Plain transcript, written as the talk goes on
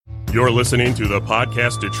You're listening to the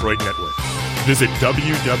Podcast Detroit Network. Visit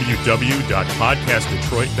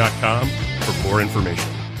www.podcastdetroit.com for more information.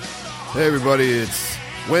 Hey, everybody, it's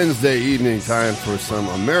Wednesday evening time for some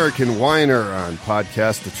American Whiner on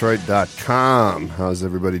podcastdetroit.com. How's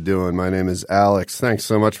everybody doing? My name is Alex. Thanks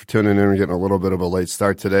so much for tuning in. We're getting a little bit of a late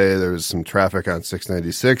start today. There's some traffic on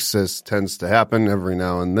 696, as tends to happen every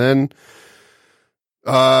now and then.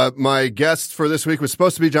 My guest for this week was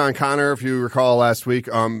supposed to be John Connor, if you recall last week.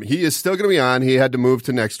 He is still going to be on. He had to move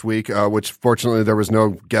to next week, which fortunately there was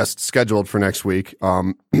no guest scheduled for next week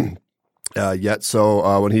yet.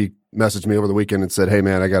 So when he messaged me over the weekend and said, "Hey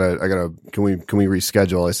man, can we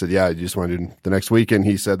reschedule?" I said, "Yeah, you just want to do the next week," and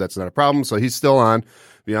he said that's not a problem. So he's still on,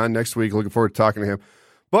 be on next week. Looking forward to talking to him.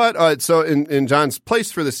 But so in John's place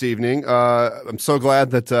for this evening, I'm so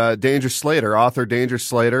glad that Danger Slater, author Danger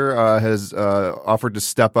Slater, has offered to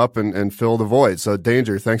step up and fill the void. So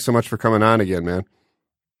Danger, thanks so much for coming on again, man.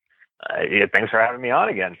 Yeah, thanks for having me on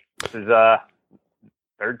again. This is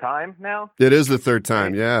third time now. It is the third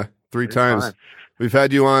time, yeah, three times. We've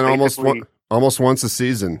had you on almost once a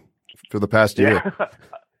season for the past year.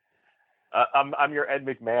 I'm your Ed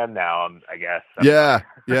McMahon now, I guess. Yeah.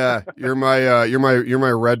 You're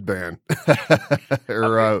my red band.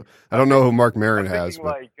 Or I don't know who Mark Maron has,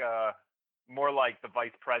 but more like the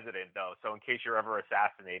vice president though. So in case you're ever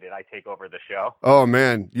assassinated, I take over the show. Oh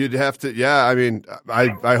man, you'd have to. Yeah, I mean,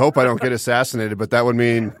 I hope I don't get assassinated, but that would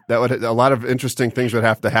mean a lot of interesting things would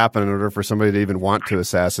have to happen in order for somebody to even want to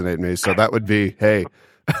assassinate me. So that would be, hey,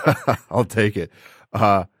 I'll take it.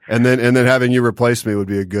 And then having you replace me would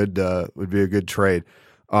be a good trade.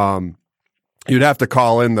 You'd have to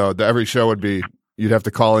call in though. Every show would be, you'd have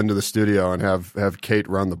to call into the studio and have Kate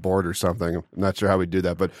run the board or something. I'm not sure how we do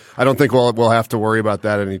that, but I don't think we'll have to worry about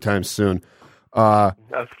that anytime soon. Let's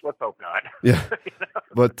hope not. Yeah.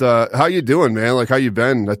 But, how you doing, man? Like how you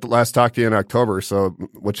been? I last talked to you in October. So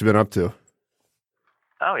what you been up to?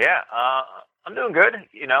 Oh yeah. I'm doing good.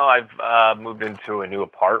 You know, I've moved into a new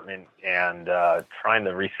apartment and trying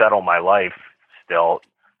to resettle my life still.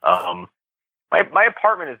 My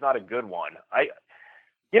apartment is not a good one. Like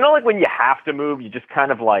when you have to move, you just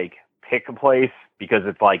kind of like pick a place because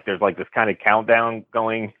it's like there's like this kind of countdown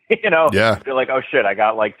going, you know? Yeah. You're like, oh shit, I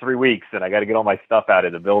got like 3 weeks and I got to get all my stuff out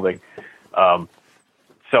of the building.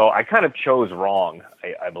 So I kind of chose wrong,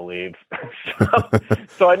 I believe.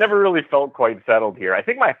 So I never really felt quite settled here. I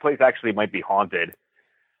think my place actually might be haunted.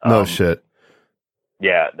 No shit.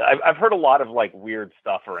 Yeah, I've heard a lot of like weird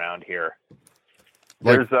stuff around here.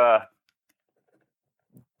 There's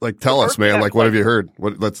tell us, man. Like, what have you heard?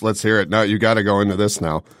 Let's hear it. Now you got to go into this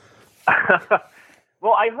now.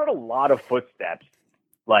 Well, I heard a lot of footsteps.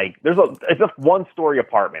 Like, it's a 1-story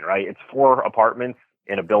apartment, right? It's 4 apartments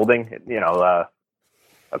in a building. You know.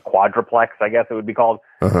 A quadruplex, I guess it would be called.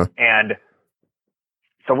 Uh-huh. And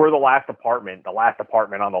so we're the last apartment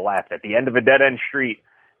on the left at the end of a dead end street.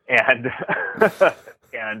 And,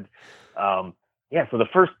 so the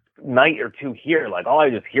first night or two here, like all I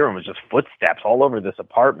just hear was just footsteps all over this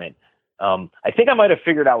apartment. I think I might've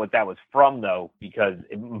figured out what that was from though, because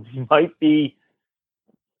it might be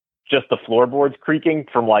just the floorboards creaking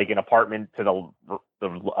from like an apartment to the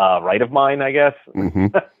right of mine, I guess.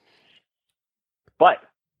 Mm-hmm. But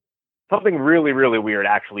something really, really weird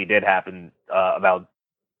actually did happen about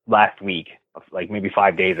last week, like maybe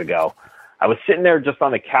 5 days ago. I was sitting there just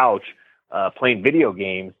on the couch playing video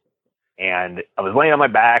games, and I was laying on my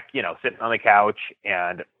back, you know, sitting on the couch,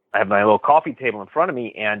 and I have my little coffee table in front of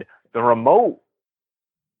me, and the remote,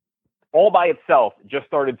 all by itself, just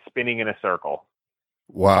started spinning in a circle.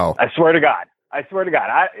 Wow. I swear to God. I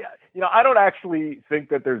don't actually think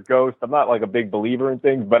that there's ghosts. I'm not like a big believer in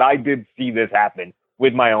things, but I did see this happen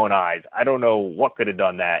with my own eyes. I don't know what could have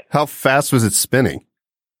done that. How fast was it spinning?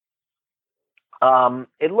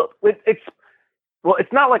 It's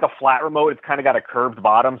not like a flat remote. It's kind of got a curved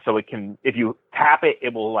bottom, so it can, if you tap it,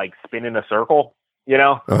 it will like spin in a circle, you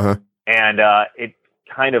know? Uh-huh. And it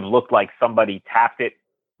kind of looked like somebody tapped it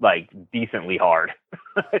like decently hard.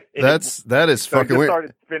 That is fucking weird. It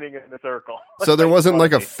started spinning in a circle. So there wasn't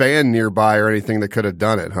like a fan nearby or anything that could have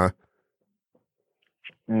done it, huh?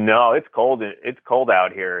 No, it's cold. It's cold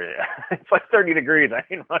out here. It's like 30 degrees. I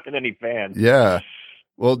ain't running any fans. Yeah.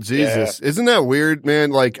 Well, Jesus, Isn't that weird,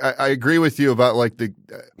 man? Like, I agree with you about like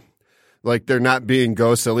there not being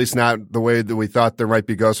ghosts, at least not the way that we thought there might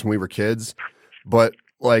be ghosts when we were kids. But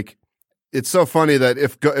like, it's so funny that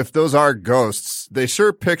if those are ghosts, they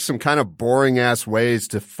sure pick some kind of boring ass ways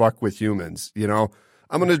to fuck with humans. You know,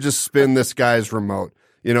 I'm going to just spin this guy's remote.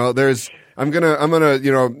 You know, I'm gonna,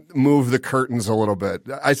 you know, move the curtains a little bit.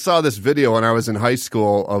 I saw this video when I was in high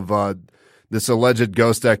school of, this alleged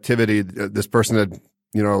ghost activity. This person had,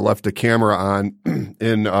 left a camera on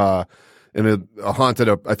in a haunted,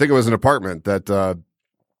 I think it was an apartment that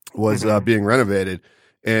was being renovated.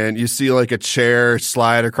 And you see like a chair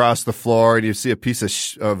slide across the floor, and you see a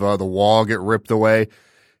piece of the wall get ripped away.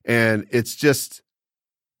 And it's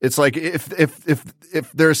like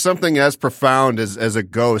if there's something as profound as a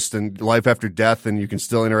ghost and life after death, and you can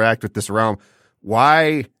still interact with this realm,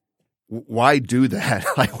 why do that?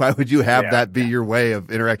 Like, why would you have that be your way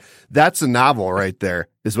of interact? That's a novel right there,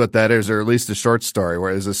 is what that is, or at least a short story.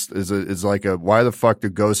 Where is like why the fuck do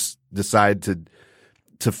ghosts decide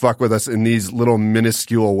to fuck with us in these little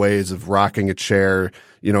minuscule ways of rocking a chair,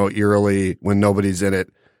 eerily when nobody's in it?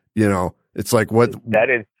 It's like what that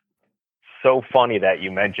is. So funny that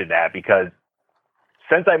you mentioned that, because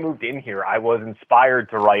since I moved in here, I was inspired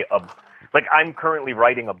to write I'm currently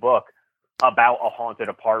writing a book about a haunted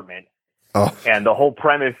apartment. Oh. And the whole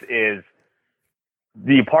premise is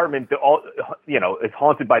the apartment, it's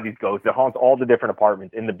haunted by these ghosts. It haunts all the different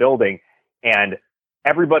apartments in the building, and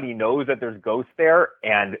everybody knows that there's ghosts there,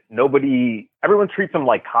 and everyone treats them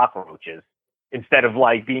like cockroaches instead of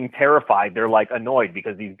like being terrified. They're like annoyed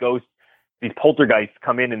because these poltergeists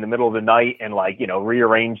come in the middle of the night and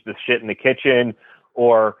rearrange the shit in the kitchen,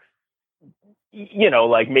 or,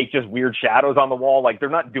 make just weird shadows on the wall. Like, they're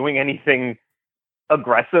not doing anything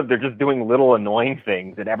aggressive. They're just doing little annoying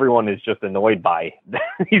things, and everyone is just annoyed by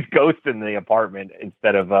these ghosts in the apartment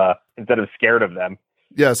instead of scared of them.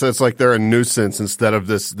 Yeah. So it's like they're a nuisance instead of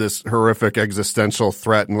this horrific existential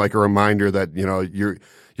threat, and like a reminder that,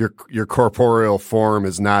 your corporeal form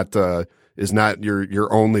is not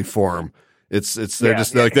your only form. They're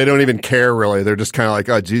like, they don't even care really. They're just kind of like,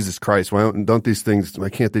 oh, Jesus Christ. Why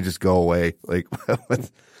can't they just go away? Like,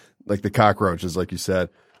 like the cockroaches, like you said.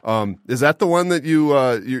 Is that the one that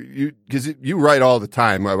cause you write all the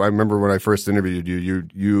time. I remember when I first interviewed you,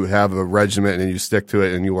 you have a regiment and you stick to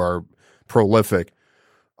it, and you are prolific.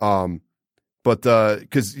 But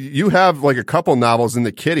cause you have like a couple novels in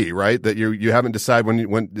the kitty, right? That you haven't decided when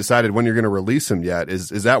you're going to release them yet.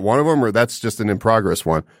 Is that one of them, or that's just an in progress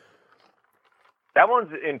one? That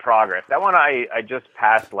one's in progress. That one I just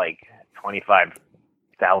passed like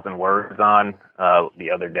 25,000 words on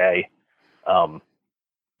the other day. And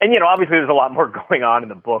obviously there's a lot more going on in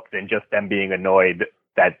the book than just them being annoyed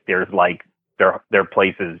that there's like their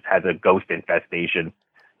places has a ghost infestation.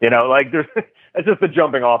 That's just the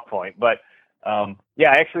jumping off point. But I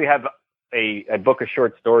actually have a book of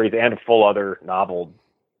short stories and a full other novel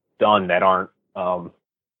done that aren't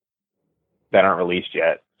released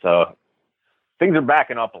yet. So things are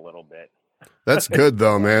backing up a little bit. That's good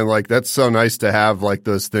though, man. Like, that's so nice to have like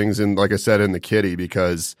those things in, like I said, in the kitty,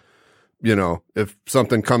 because, if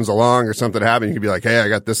something comes along or something happens, you can be like, hey, I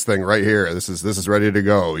got this thing right here. This is ready to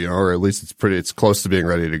go, or at least it's close to being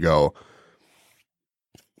ready to go.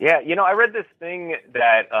 Yeah. I read this thing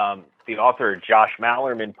that the author Josh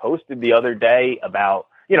Mallerman posted the other day about,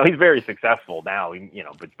 he's very successful now,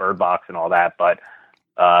 with Bird Box and all that, but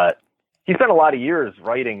he spent a lot of years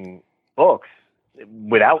writing books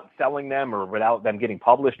without selling them or without them getting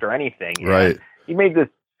published or anything. Right. And he made this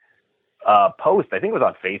post, I think it was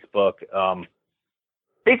on Facebook.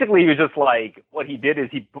 Basically, he was just like, what he did is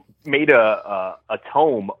he made a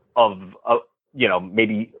tome of,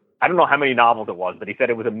 maybe, I don't know how many novels it was, but he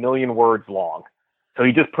said it was 1 million words long. So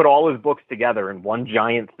he just put all his books together in one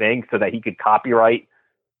giant thing so that he could copyright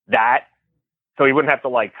that. So he wouldn't have to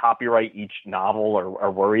like copyright each novel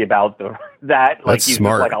or worry about that. Like, that's he's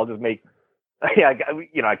smart. Just like, I'll just make,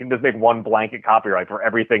 I can just make one blanket copyright for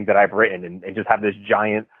everything that I've written and just have this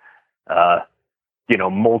giant,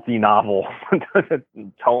 multi-novel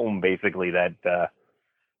tome, basically, that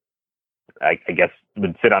I guess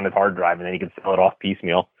would sit on his hard drive, and then he could sell it off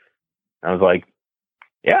piecemeal. I was like,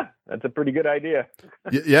 yeah, that's a pretty good idea.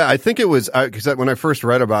 Yeah, I think it was, because when I first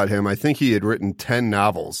read about him, I think he had written 10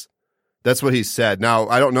 novels. That's what he said. Now,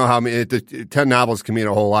 I don't know how many, 10 novels can mean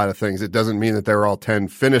a whole lot of things. It doesn't mean that they were all 10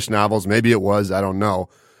 finished novels. Maybe it was, I don't know.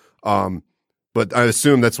 But I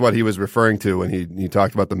assume that's what he was referring to when he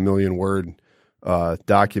talked about the 1 million word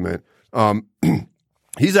document.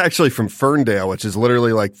 He's actually from Ferndale, which is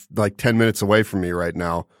literally like 10 minutes away from me right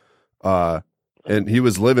now. And he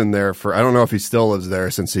was living there for, I don't know if he still lives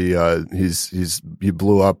there, since he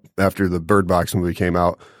blew up after the Bird Box movie came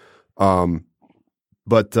out.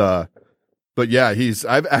 But yeah,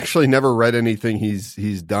 I've actually never read anything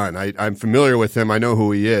he's done. I'm familiar with him. I know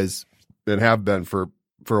who he is and have been for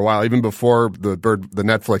a while. Even before the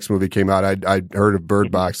Netflix movie came out, I'd heard of Bird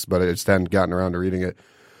Box, but I just hadn't gotten around to reading it.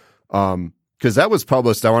 Cause that was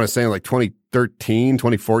published, I want to say in like 2013,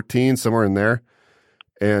 2014, somewhere in there.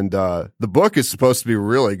 And the book is supposed to be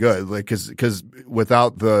really good, like because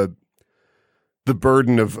without the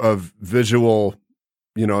burden of visual,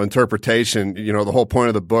 interpretation. The whole point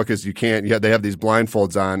of the book is they have these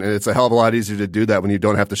blindfolds on, and it's a hell of a lot easier to do that when you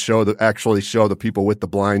don't have to actually show the people with the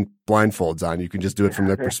blindfolds on. You can just do it from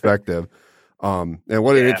their perspective. And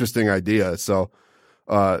what an interesting idea. So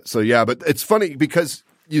yeah, but it's funny because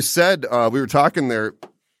you said, we were talking there,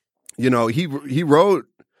 he wrote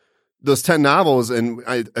those 10 novels, and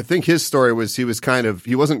I think his story was he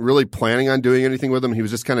wasn't really planning on doing anything with them. He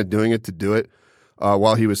was just kind of doing it to do it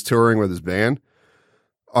while he was touring with his band.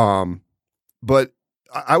 But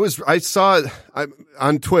I saw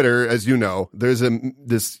on Twitter, as you know, there's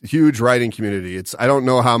this huge writing community. I don't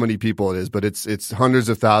know how many people it is, but it's hundreds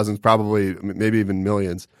of thousands, probably maybe even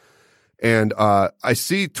millions. And I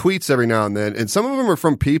see tweets every now and then, and some of them are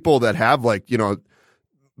from people that have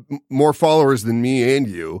more followers than me and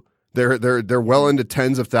you. They're well into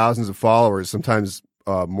tens of thousands of followers, sometimes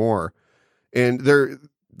more, and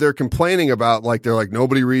they're complaining about they're like,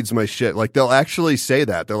 nobody reads my shit. Like, they'll actually say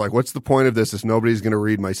that. They're like, what's the point of this if nobody's going to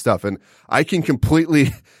read my stuff? And I can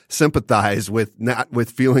completely sympathize with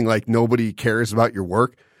feeling like nobody cares about your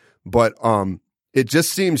work, but it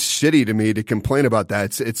just seems shitty to me to complain about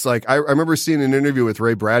that. It's like I remember seeing an interview with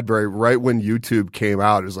Ray Bradbury right when YouTube came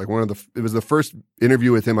out. It was like it was the first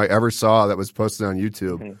interview with him I ever saw that was posted on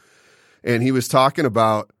YouTube. Mm-hmm. And he was talking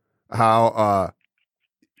about how,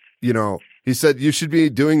 he said, you should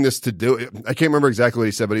be doing this to do it. I can't remember exactly what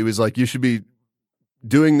he said, but he was like, you should be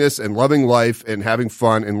doing this and loving life and having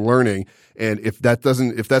fun and learning. And if that's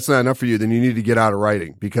not enough for you, then you need to get out of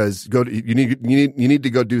writing, because you need to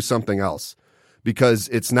go do something else, because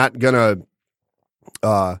it's not gonna,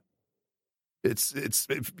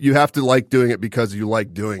 you have to like doing it because you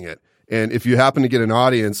like doing it. And if you happen to get an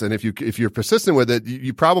audience, and if you're persistent with it,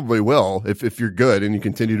 you probably will if you're good and you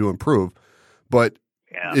continue to improve. But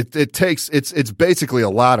yeah. It's basically a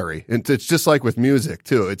lottery, and it's just like with music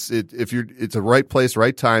too. It's a right place,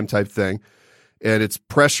 right time type thing, and it's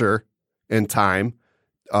pressure and time.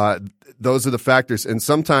 Those are the factors, and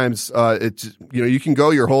sometimes you can go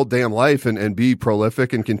your whole damn life and be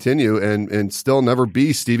prolific and continue and still never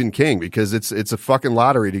be Stephen King, because it's a fucking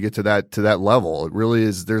lottery to get to that level. It really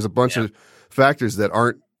is. There's a bunch of factors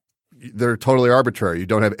they're totally arbitrary. You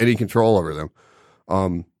don't have any control over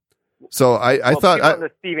them. So I thought on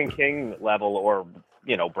the Stephen King level, or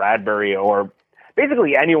Bradbury, or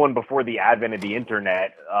basically anyone before the advent of the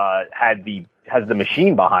internet has the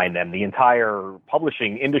machine behind them, the entire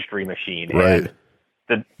publishing industry machine. Right.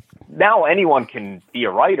 And now anyone can be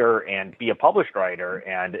a writer and be a published writer,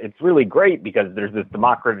 and it's really great because there's this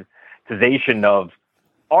democratization of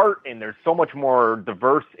art, and there's so much more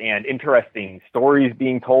diverse and interesting stories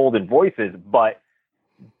being told and voices, but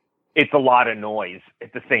it's a lot of noise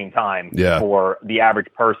at the same time for the average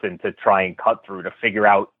person to try and cut through, to figure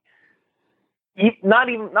out. Not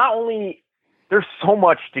only there's so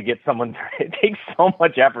much to get someone. It takes so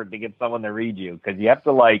much effort to get someone to read you, because you have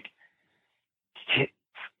to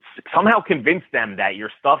somehow convince them that your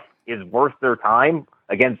stuff is worth their time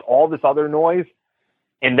against all this other noise,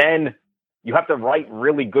 and then you have to write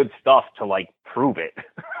really good stuff to prove it.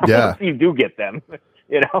 Yeah, you do get them,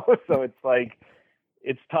 So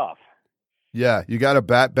it's tough. Yeah, you got to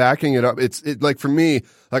backing it up. It's like, for me,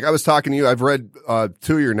 like I was talking to you, I've read 2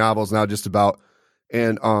 of your novels now, just about,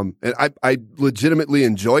 and I legitimately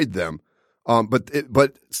enjoyed them. But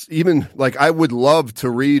even I would love to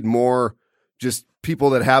read more just people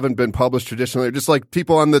that haven't been published traditionally, or just like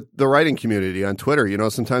people on the writing community on Twitter.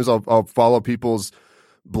 Sometimes I'll follow people's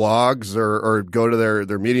blogs or go to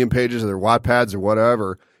their Medium pages or their Wattpads or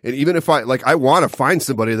whatever. And even if I want to find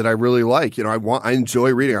somebody that I really like, I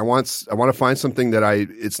enjoy reading. I want to find something that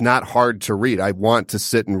it's not hard to read. I want to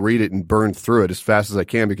sit and read it and burn through it as fast as I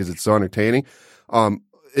can, because it's so entertaining.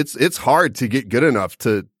 It's hard to get good enough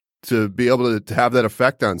to be able to have that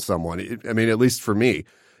effect on someone. At least for me.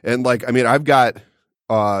 And I've got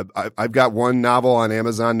one novel on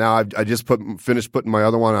Amazon now. I just finished putting my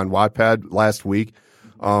other one on Wattpad last week.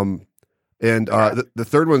 And the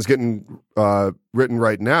third one's getting written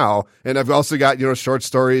right now, and I've also got short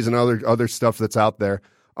stories and other stuff that's out there.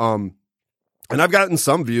 And I've gotten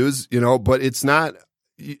some views, but it's not.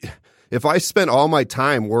 If I spent all my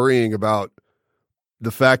time worrying about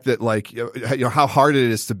the fact that how hard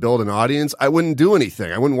it is to build an audience, I wouldn't do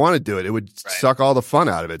anything. I wouldn't want to do it. It would suck all the fun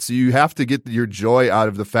out of it. So you have to get your joy out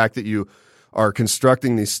of the fact that you are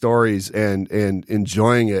constructing these stories and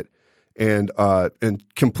enjoying it. And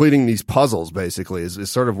completing these puzzles, basically, is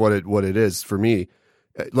sort of what it is for me.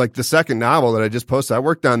 Like the second novel that I just posted, I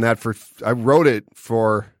worked on that I wrote it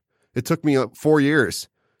for It took me 4 years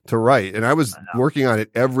to write, and I was working on it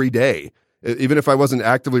every day. Even if I wasn't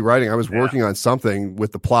actively writing, I was working on something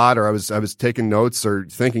with the plot, or I was taking notes or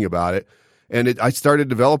thinking about it. And I started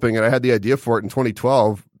developing it. I had the idea for it in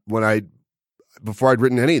 2012 before I'd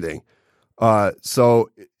written anything. So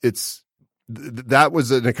that was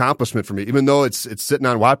an accomplishment for me, even though it's sitting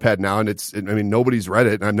on Wattpad now, and nobody's read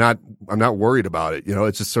it, and I'm not worried about it.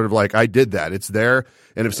 It's just sort of like, I did that. It's there.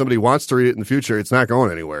 And if somebody wants to read it in the future, it's not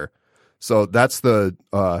going anywhere. So that's that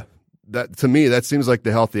to me, that seems like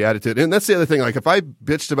the healthy attitude. And that's the other thing. Like, if I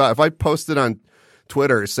posted on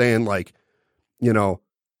Twitter saying, like,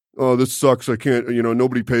 oh, this sucks, I can't,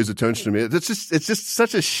 nobody pays attention to me. It's just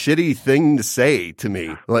such a shitty thing to say to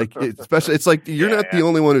me. Like, especially, it's like, you're not the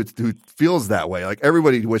only one who feels that way. Like,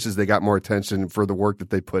 everybody wishes they got more attention for the work that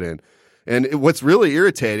they put in. And what's really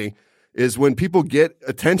irritating is when people get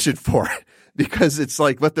attention for it, because it's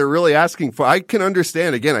like what they're really asking for. I can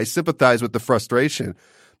understand, again, I sympathize with the frustration,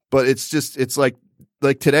 but it's like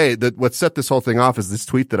today, what set this whole thing off is this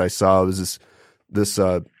tweet that I saw. It was this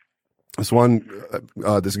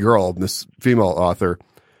girl, this female author,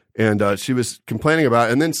 and she was complaining about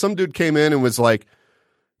it. And then some dude came in and was like,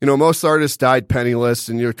 most artists died penniless,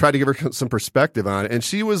 and tried to give her some perspective on it. And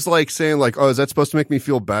she was like saying, like, oh, is that supposed to make me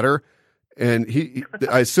feel better? And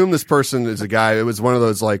I assume this person is a guy. It was one of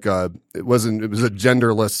those, like, it was a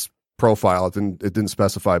genderless profile. It didn't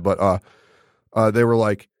specify, but they were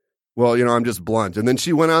like, well, I'm just blunt. And then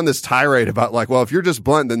she went on this tirade about, like, well, if you're just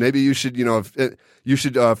blunt, then maybe you should, you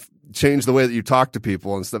should change the way that you talk to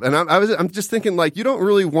people and stuff. And I'm just thinking, like, you don't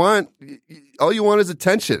really all you want is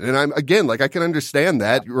attention. And I'm, again, like, I can understand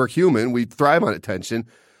that. We're human. We thrive on attention,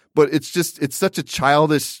 but it's such a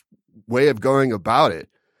childish way of going about it.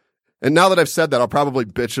 And now that I've said that, I'll probably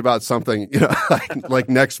bitch about something, like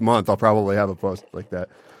next month, I'll probably have a post like that.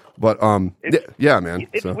 But, yeah, man.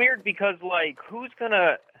 It's weird because, like, who's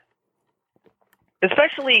gonna,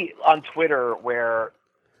 especially on Twitter, where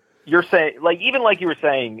you're saying, like, even like you were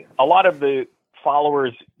saying, a lot of the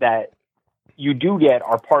followers that you do get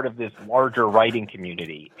are part of this larger writing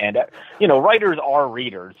community. And, writers are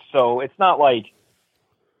readers. So it's not like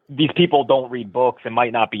these people don't read books and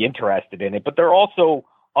might not be interested in it, but they're also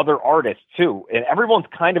other artists too. And everyone's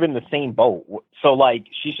kind of in the same boat. So, like,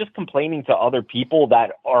 she's just complaining to other people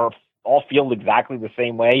that are all feel exactly the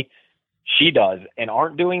same way she does and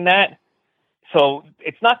aren't doing that. So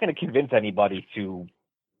it's not going to convince anybody to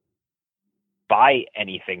buy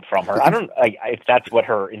anything from her. I don't if that's what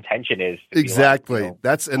her intention is. Exactly. Like,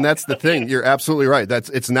 That's the thing. You're absolutely right.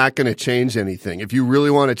 It's not going to change anything. If you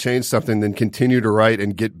really want to change something, then continue to write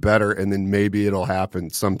and get better, and then maybe it'll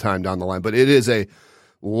happen sometime down the line. But it is a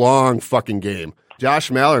long fucking game.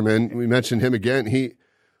 Josh Mallerman, we mentioned him again. He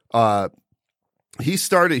wrote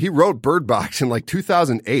Bird Box in like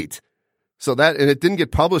 2008. So and it didn't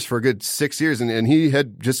get published for a good 6 years, and he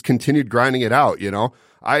had just continued grinding it out,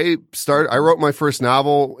 I wrote my first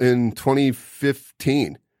novel in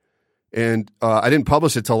 2015, and I didn't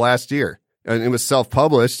publish it till last year, and it was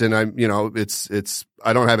self-published, and I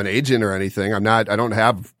don't have an agent or anything.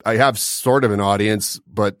 I have sort of an audience,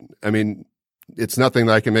 but I mean, it's nothing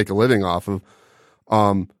that I can make a living off of.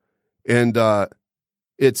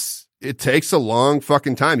 It takes a long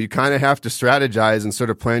fucking time. You kind of have to strategize and sort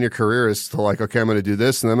of plan your career as to, like, okay, I'm going to do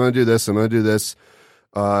this, and I'm going to do this, I'm going to do this.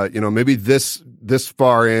 Maybe this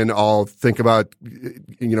far in, I'll think about,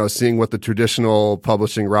 seeing what the traditional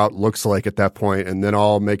publishing route looks like at that point, and then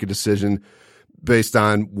I'll make a decision based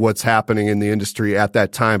on what's happening in the industry at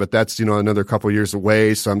that time. But that's, another couple of years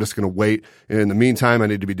away. So I'm just going to wait. And in the meantime, I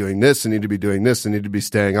need to be doing this. I need to be doing this. I need to be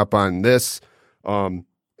staying up on this.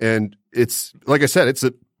 And it's, like I said, it's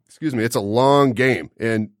a long game.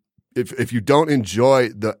 And if you don't enjoy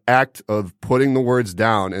the act of putting the words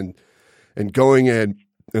down and going in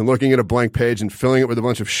and looking at a blank page and filling it with a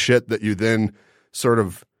bunch of shit that you then sort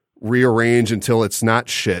of rearrange until it's not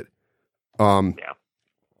shit. Then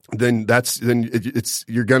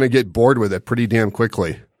you're going to get bored with it pretty damn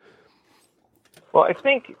quickly. Well, I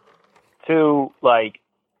think first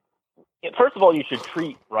of all, you should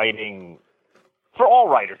treat writing, for all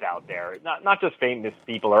writers out there, not just famous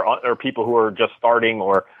people or people who are just starting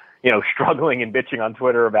or, struggling and bitching on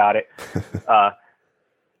Twitter about it.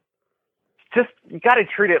 You got to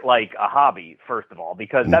treat it like a hobby, first of all,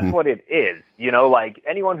 because that's what it is. Like,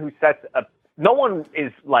 anyone who no one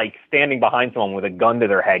is like standing behind someone with a gun to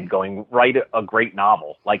their head going, write a great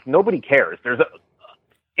novel. Like, nobody cares. There's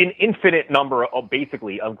an infinite number of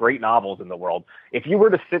great novels in the world. If you were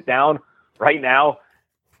to sit down right now,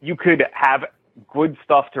 you could have good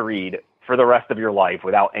stuff to read for the rest of your life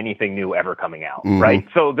without anything new ever coming out, Mm-hmm. right?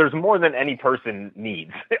 So there's more than any person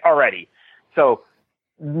needs already. So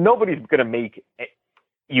nobody's going to make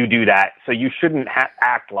you do that. So you shouldn't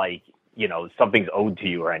act like, you know, something's owed to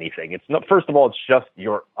you or anything. It's not, first of all, it's just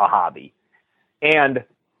a hobby. And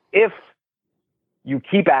if you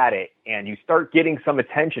keep at it and you start getting some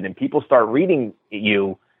attention and people start reading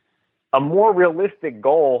you, a more realistic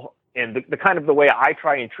goal, and the kind of the way I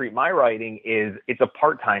try and treat my writing is it's a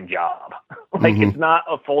part-time job. Like Mm-hmm. it's not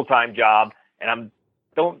a full-time job. And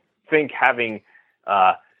don't think having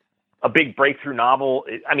a big breakthrough novel,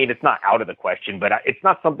 I mean, it's not out of the question, but it's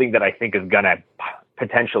not something that I think is going to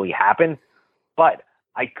potentially happen. But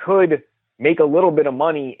I could make a little bit of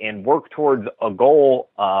money and work towards a goal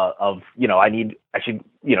of, you know, I should,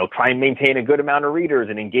 you know, try and maintain a good amount of readers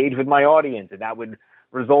and engage with my audience. And that would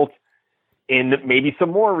result in maybe some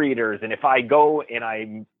more readers. And if I go and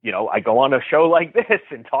I go on a show like this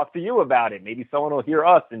and talk to you about it, maybe someone will hear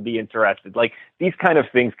us and be interested. Like these kind of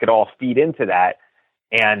things could all feed into that.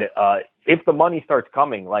 And if the money starts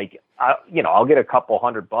coming, like, I'll get a couple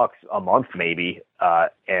 $100 a month maybe.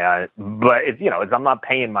 But it's, you know, I'm not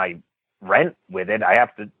paying my rent with it. I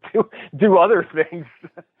have to do other things.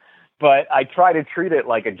 But I try to treat it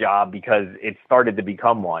like a job because it started to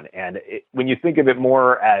become one. And when you think of it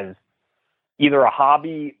more as either a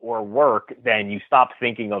hobby or work, then you stop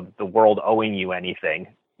thinking of the world owing you anything.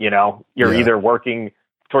 You know, you're either working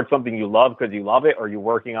towards something you love because you love it, or you're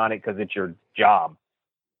working on it because it's your job.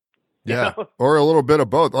 Yeah. Or a little bit of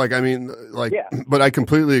both. Like, I mean, like, but I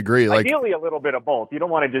completely agree. Like, ideally a little bit of both. You don't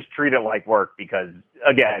want to just treat it like work because,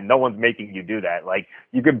 again, no one's making you do that. Like,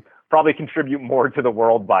 you could probably contribute more to the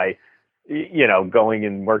world by, you know, going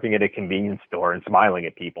and working at a convenience store and smiling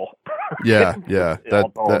at people. Yeah. Yeah.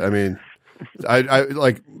 that I mean, I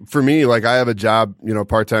like, for me, like, I have a job, you know,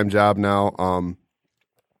 part-time job now.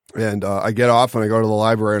 And I get off and I go to the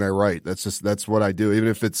library and I write. That's what I do. Even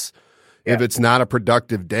if it's not a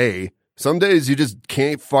productive day, some days you just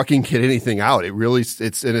can't fucking get anything out.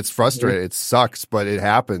 It's frustrating. It sucks, but it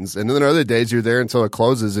happens. And then other days you're there until it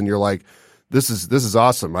closes and you're like, this is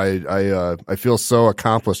awesome. I feel so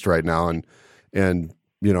accomplished right now. And,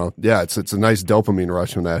 you know, yeah, it's a nice dopamine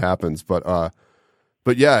rush when that happens.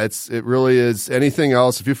 But yeah, it really is. Anything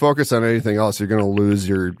else, if you focus on anything else, you're going to lose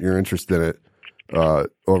your interest in it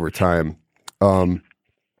over time.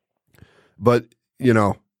 But you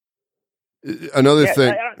know, another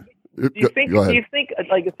thing. Do you think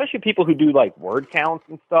like, especially people who do like word counts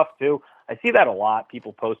and stuff too? I see that a lot.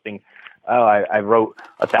 People posting, "Oh, I wrote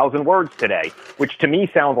 1,000 words today," which to me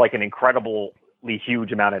sounds like an incredibly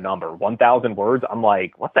huge amount of number. 1,000 words. I'm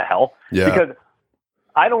like, what the hell? Yeah. Because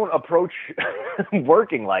I don't approach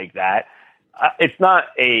working like that. It's not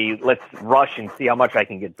a let's rush and see how much I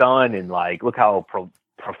can get done and like look how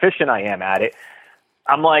proficient I am at it.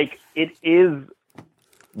 I'm like, it is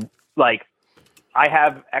like I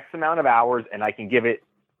have X amount of hours and I can give it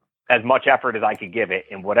as much effort as I could give it,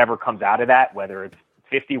 and whatever comes out of that, whether it's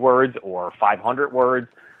 50 words or 500 words,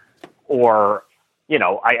 or, you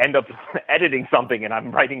know, I end up editing something and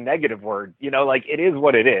I'm writing negative words, you know, like it is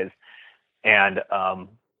what it is. And I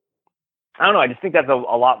don't know. I just think that's a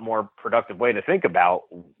lot more productive way to think about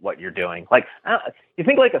what you're doing. Like, you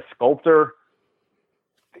think like a sculptor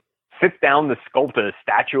sits down to sculpt a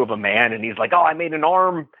statue of a man and he's like, oh, I made an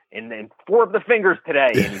arm and 4 of the fingers today.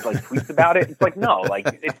 And he's like, tweets about it. It's like, no, like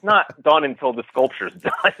it's not done until the sculpture's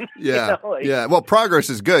done. Yeah. You know, like, yeah. Well, progress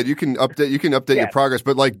is good. You can update your progress,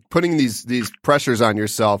 but like putting these pressures on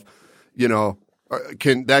yourself, you know,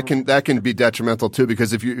 can be detrimental too,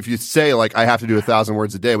 because if you say like I have to do 1,000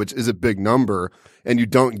 words a day, which is a big number, and you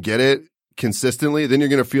don't get it consistently, then you're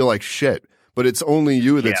going to feel like shit. But it's only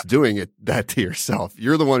you that's doing that to yourself.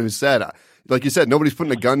 You're the one who said, like you said, nobody's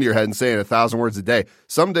putting a gun to your head and saying 1,000 words a day.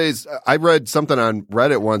 Some days, I read something on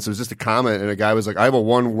Reddit once. It was just a comment, and a guy was like, I have a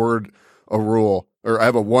 1 word a rule, or I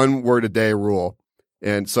have a 1 word a day rule.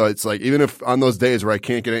 And so it's like, even if on those days where I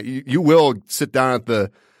can't get it, you will sit down at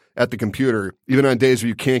the computer, even on days where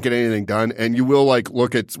you can't get anything done, and you will like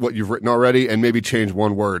look at what you've written already and maybe change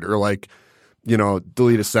 1 word, or like, you know,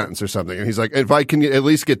 delete a sentence or something. And he's like, if I can at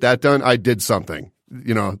least get that done, I did something.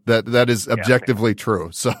 You know, that is objectively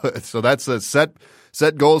true. So that's a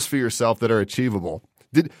set goals for yourself that are achievable.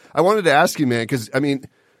 I wanted to ask you, man, because I mean,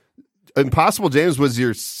 Impossible James was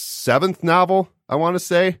your 7th novel, I want to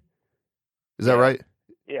say. Is that right?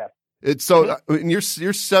 Yeah. It's so you're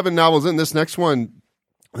 7 novels in. This next one,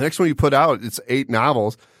 the next one you put out, it's 8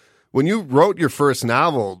 novels. When you wrote your first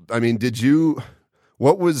novel, I mean,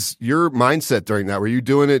 what was your mindset during that? Were you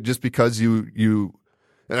doing it just because you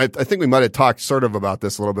and I think we might have talked sort of about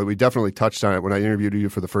this a little bit. We definitely touched on it when I interviewed you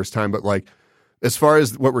for the first time. But like, as far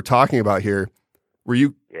as what we're talking about here, were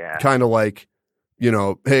you kind of like, you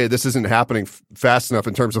know, hey, this isn't happening fast enough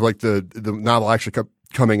in terms of like the novel actually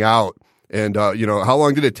coming out? And, you know, how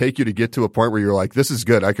long did it take you to get to a point where you're like, this is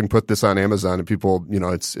good, I can put this on Amazon and people, you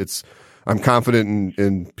know, I'm confident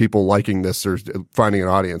in people liking this or finding an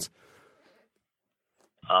audience?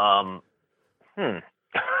 And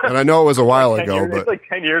I know it was a while ago, but it's like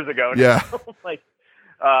 10 years ago. Yeah. Like,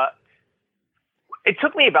 it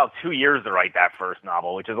took me about 2 years to write that first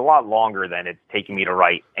novel, which is a lot longer than it's taking me to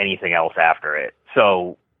write anything else after it.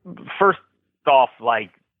 So first off,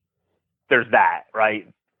 like, there's that, right?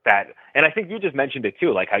 And I think you just mentioned it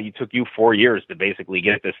too, like how you took you 4 years to basically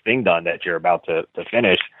get this thing done that you're about to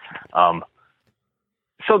finish.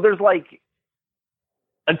 So there's like,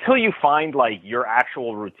 until you find like your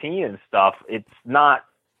actual routine and stuff, it's not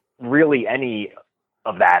really any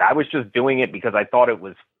of that. I was just doing it because I thought it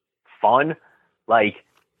was fun. Like,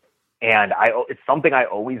 and it's something I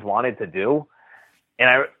always wanted to do.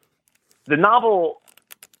 And the novel,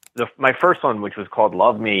 my first one, which was called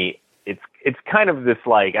Love Me, it's kind of this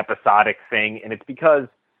like episodic thing. And it's because,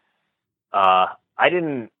 I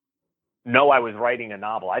didn't know I was writing a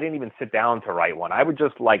novel. I didn't even sit down to write one. I would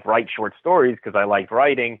just like write short stories because I liked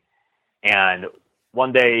writing. And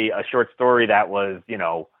one day a short story that was, you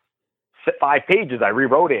know, 5 pages, I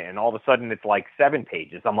rewrote it, and all of a sudden it's like 7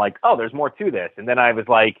 pages. I'm like, oh, there's more to this. And then I was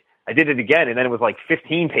like, I did it again, and then it was like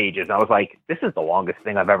 15 pages. And I was like, this is the longest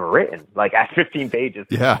thing I've ever written, like at 15 pages.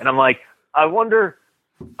 Yeah. And I'm like, I wonder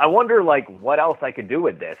like what else I could do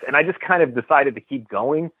with this. And I just kind of decided to keep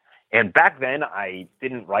going. And back then I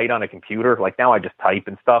didn't write on a computer. Like now I just type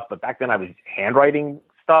and stuff, but back then I was handwriting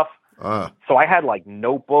stuff. So I had like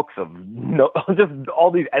notebooks of just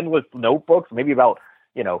all these endless notebooks, maybe about,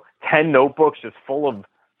 you know, 10 notebooks just full of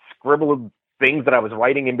scribbled things that I was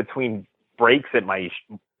writing in between breaks at my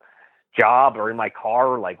job or in my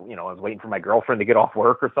car. Like, you know, I was waiting for my girlfriend to get off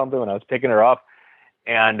work or something when I was picking her up.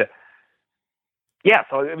 And yeah,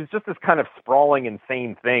 so it was just this kind of sprawling,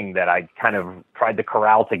 insane thing that I kind of tried to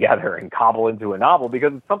corral together and cobble into a novel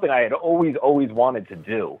because it's something I had always wanted to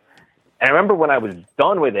do. And I remember when I was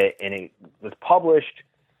done with it and it was published,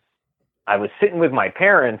 I was sitting with my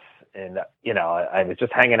parents and, you know, I was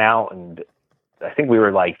just hanging out and I think we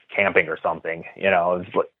were like camping or something, you know, it was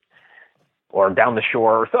like, or down the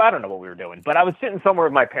shore. So I don't know what we were doing, but I was sitting somewhere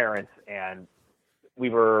with my parents and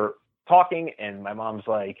we were talking and my mom's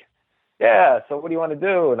like, yeah, so what do you want to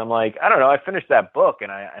do? And I'm like, I don't know. I finished that book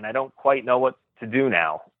and I don't quite know what to do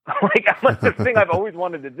now. I'm like, this thing I've always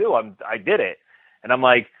wanted to do. I did it. And I'm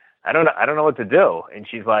like, I don't know what to do. And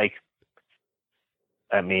she's like,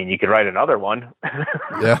 I mean, you could write another one.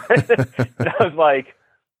 Yeah. And I was like,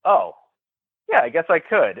 oh, yeah, I guess I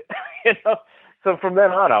could. You know? So from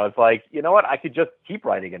then on, I was like, you know what? I could just keep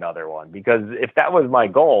writing another one because if that was my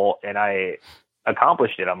goal and I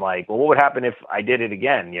accomplished it, I'm like, well, what would happen if I did it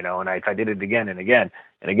again? You know, and if I did it again and again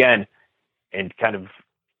and again, and kind of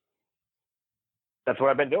that's what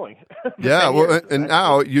I've been doing. Yeah. Well, and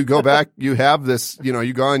now you go back, you have this, you know,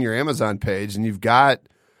 you go on your Amazon page and you've got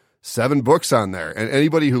 7 books on there. And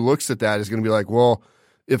anybody who looks at that is going to be like, well,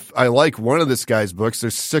 if I like one of this guy's books,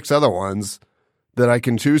 there's 6 other ones that I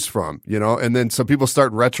can choose from, you know? And then some people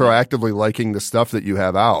start retroactively liking the stuff that you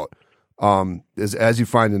have out. As you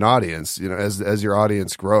find an audience, you know, as your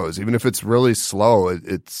audience grows, even if it's really slow,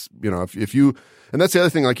 it's, you know, if you, and that's the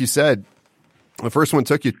other thing, like you said, the first one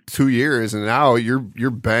took you 2 years and now you're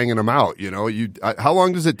banging them out, you know, how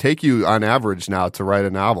long does it take you on average now to write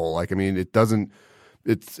a novel? Like, I mean, it doesn't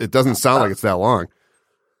sound like it's that long.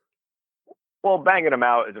 Well, banging them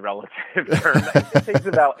out is a relative term. It takes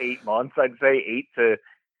about 8 months. I'd say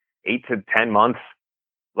 8 to 10 months,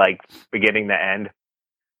 like beginning to end.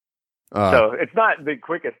 So it's not the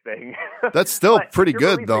quickest thing. That's still pretty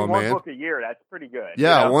good though, man. One book a year, that's pretty good.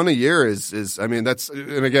 Yeah, you know? One a year is I mean, that's,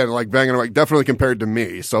 and again, like banging, like definitely compared to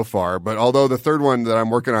me so far, but although the third one that I'm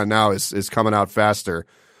working on now is coming out faster.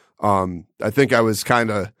 I think I was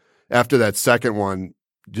kind of, after that second one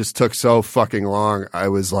just took so fucking long, I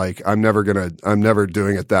was like, I'm never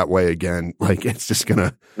doing it that way again. Like it's just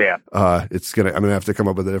gonna, I'm gonna have to come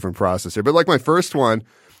up with a different process here. But like my first one,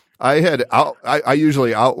 I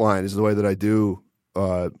usually outline is the way that I do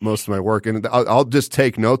most of my work, and I'll just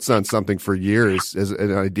take notes on something for years as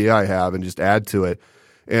an idea I have and just add to it.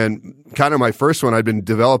 And kind of my first one, I'd been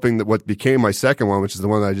developing what became my second one, which is the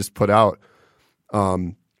one that I just put out.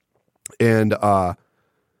 And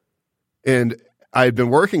I'd been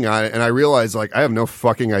working on it, and I realized like I have no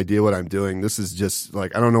fucking idea what I'm doing. This is just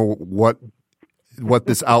like I don't know what what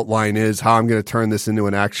this outline is, how I'm going to turn this into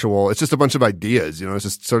an actual. It's just a bunch of ideas, it's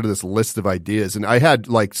just sort of this list of ideas, and I had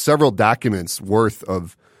like several documents worth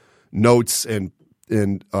of notes and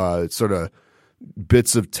sort of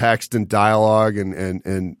bits of text and dialogue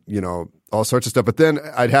and all sorts of stuff. But then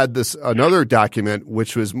I'd had another document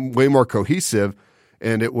which was way more cohesive,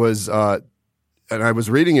 and it was and I was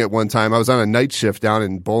reading it one time. I was on a night shift down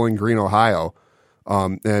in Bowling Green, Ohio.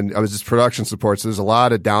 And I was just production support. So there's a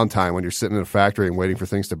lot of downtime when you're sitting in a factory and waiting for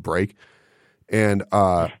things to break. And,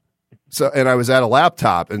 and I was at a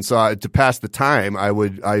laptop. And so to pass the time, I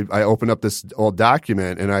opened up this old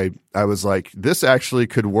document and I was like, this actually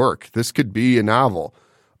could work. This could be a novel.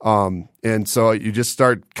 And so you just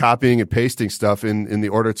start copying and pasting stuff in the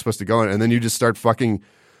order it's supposed to go in. And then you just start fucking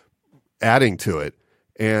adding to it.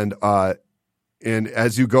 And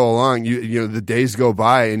as you go along, the days go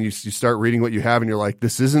by and you start reading what you have and you're like,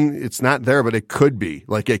 it's not there, but it could be.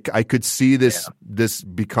 Like I could see this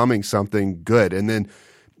becoming something good. And then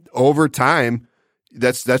over time,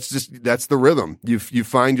 that's the rhythm. You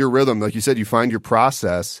find your rhythm. Like you said, you find your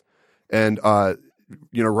process, and,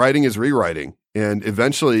 writing is rewriting. And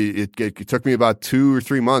eventually it took me about 2 or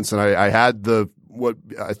 3 months, and I had what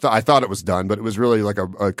I thought it was done, but it was really like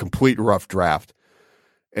a complete rough draft.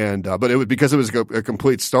 And but it was because it was a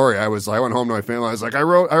complete story. I went home to my family. I was like, I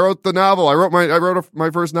wrote the novel. I wrote my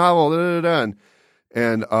first novel. And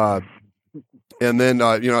then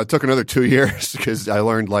it took another 2 years because I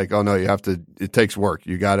learned like, oh no, it takes work.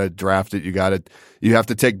 You got to draft it. You have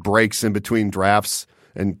to take breaks in between drafts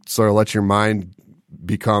and sort of let your mind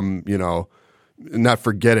become, not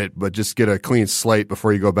forget it, but just get a clean slate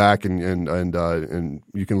before you go back and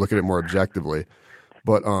you can look at it more objectively.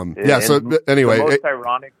 But so anyway, the most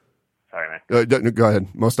ironic. Sorry, man. Go ahead.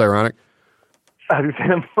 Most ironic. I was saying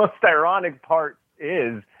the most ironic part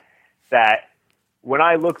is that when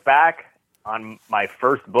I look back on my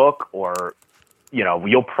first book, or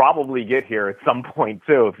you'll probably get here at some point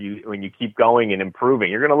too, when you keep going and improving,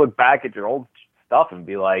 you're going to look back at your old stuff and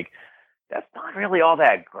be like, that's not really all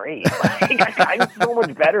that great. Like, I'm so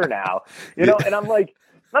much better now, And I'm like.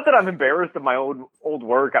 Not that I'm embarrassed of my old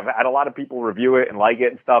work. I've had a lot of people review it and like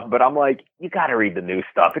it and stuff, but I'm like, you got to read the new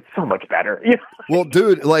stuff. It's so much better. Well,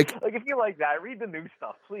 dude, like if you like that, read the new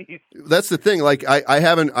stuff, please. That's the thing. Like, I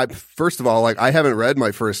haven't read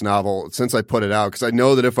my first novel since I put it out, because I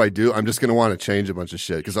know that if I do, I'm just going to want to change a bunch of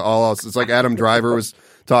shit. Because all else, it's like Adam Driver was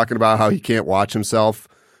talking about how he can't watch himself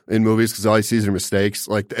in movies because all he sees are mistakes.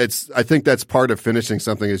 Like, I think that's part of finishing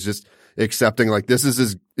something, is just accepting like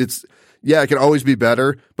it can always be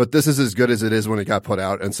better, but this is as good as it is when it got put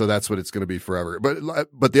out, and so that's what it's going to be forever.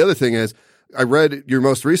 But the other thing is, I read your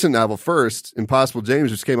most recent novel first, Impossible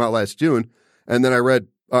James, which came out last June, and then I read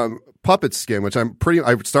Puppet Skin, which I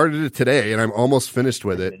started it today, and I'm almost finished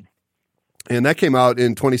with it, and that came out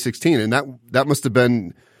in 2016, and that must have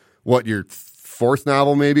been your fourth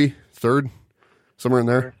novel, maybe third, somewhere in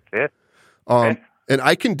there. Fifth. And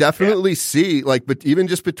I can definitely see, but even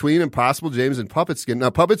just between Impossible James and Puppet Skin. Now,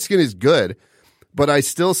 Puppet Skin is good, but I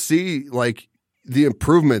still see the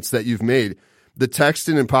improvements that you've made. The text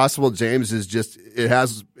in Impossible James is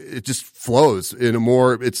it just flows in a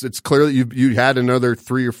more. It's clear that you had another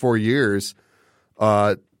 3 or 4 years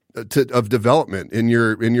of development in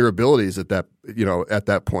your abilities at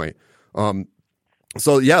that point.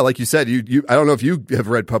 So yeah, like you said, you I don't know if you have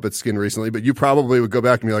read Puppet Skin recently, but you probably would go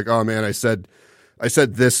back and be like, oh man, I said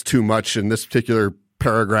this too much in this particular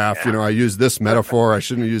paragraph. Yeah. I used this metaphor. I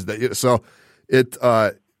shouldn't have used that. So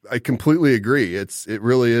I completely agree. It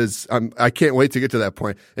really is. I can't wait to get to that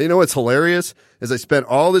point. And you know what's hilarious is I spent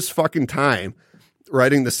all this fucking time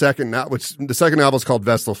writing the second novel, which the second novel is called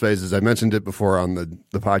Vestal Phases. I mentioned it before on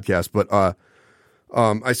the podcast, but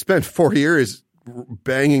I spent 4 years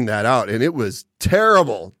banging that out, and it was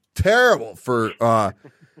terrible for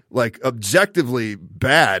objectively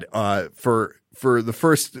bad for the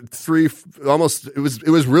first three, almost it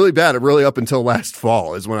was really bad. Really up until last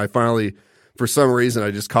fall is when I finally, for some reason, I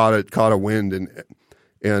just caught a wind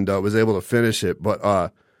and was able to finish it. But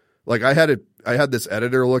I had this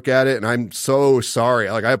editor look at it, and I'm so sorry.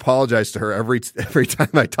 I apologize to her every time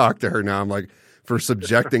I talk to her now. I'm like, for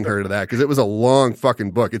subjecting her to that, because it was a long fucking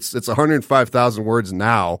book. It's 105,000 words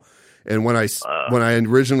now, and when I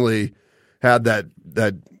originally had that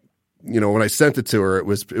when I sent it to her, it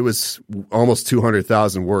was almost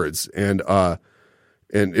 200,000 words, and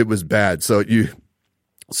it was bad. So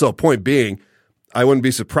point being, I wouldn't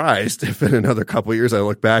be surprised if in another couple of years I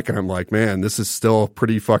look back and I'm like, man, this is still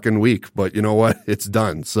pretty fucking weak, but you know what? It's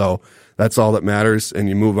done. So that's all that matters, and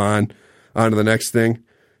you move on to the next thing.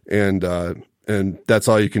 And and that's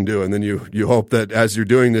all you can do. And then you hope that as you're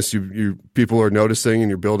doing this, you people are noticing and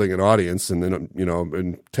you're building an audience. And then,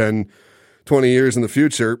 in 10, 20 years in the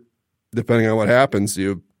future, depending on what happens,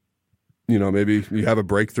 maybe you have a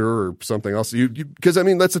breakthrough or something else. Because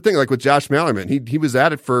that's the thing, like with Josh Mallerman, he was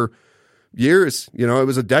at it for years, it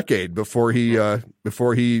was a decade before he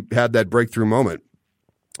had that breakthrough moment.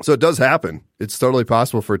 So it does happen. It's totally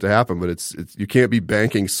possible for it to happen, but it's you can't be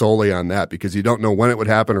banking solely on that because you don't know when it would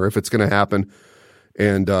happen or if it's going to happen,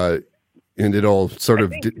 and it'll sort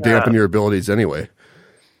of dampen your abilities anyway.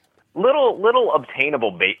 Little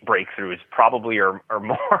obtainable breakthroughs probably are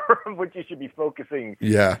more what you should be focusing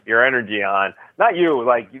your energy on. Not you,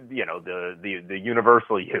 like the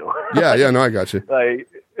universal you. Yeah, no, I got you.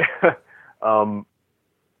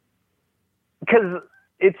 Because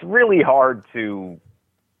it's really hard to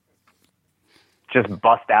just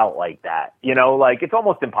bust out like that, it's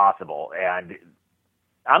almost impossible. And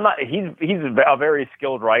he's a very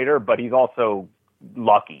skilled writer, but he's also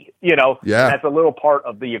lucky, Yeah. And that's a little part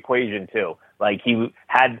of the equation too. Like he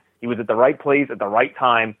was at the right place at the right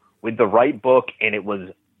time with the right book, and it was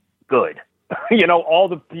good. All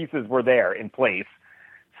the pieces were there in place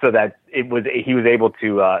so that he was able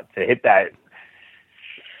to hit that,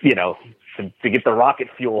 to get the rocket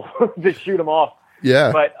fuel to shoot him off.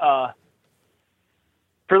 Yeah. But,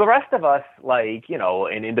 for the rest of us,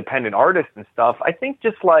 and independent artists and stuff, I think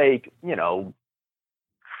just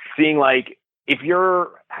seeing if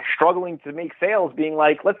you're struggling to make sales, being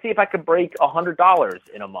let's see if I could break $100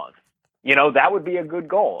 in a month. That would be a good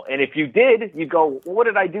goal. And if you did, you go, well, what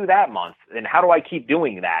did I do that month? And how do I keep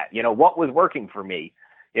doing that? What was working for me?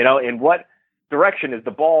 In what direction is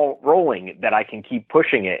the ball rolling that I can keep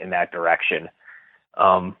pushing it in that direction?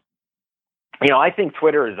 I think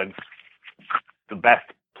Twitter is the best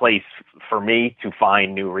place for me to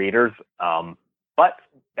find new readers. But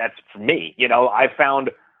that's for me. I found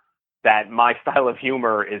that my style of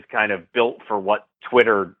humor is kind of built for what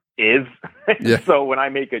Twitter is. Yeah. So when I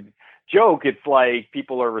make a joke, it's like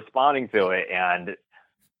people are responding to it, and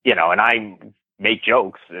and I make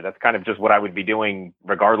jokes. That's kind of just what I would be doing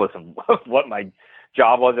regardless of what my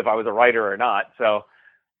job was, if I was a writer or not. So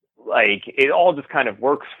it all just kind of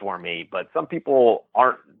works for me, but some people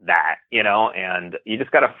aren't that, and you just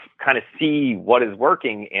got to kind of see what is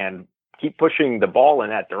working and keep pushing the ball in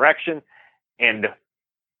that direction. And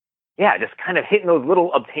just kind of hitting those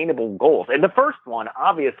little obtainable goals. And the first one,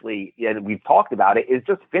 obviously, we've talked about it, is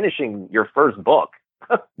just finishing your first book.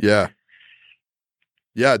 Yeah,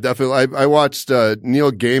 definitely. I watched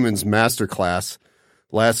Neil Gaiman's masterclass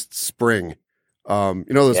last spring.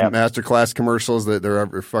 Those masterclass commercials that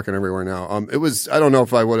they're fucking everywhere now. I don't know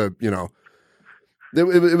if I would have,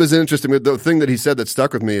 it was interesting. The thing that he said that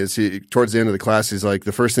stuck with me is towards the end of the class, he's like,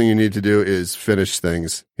 the first thing you need to do is finish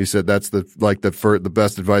things. He said, that's the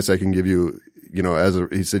best advice I can give you.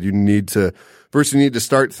 He said, you need to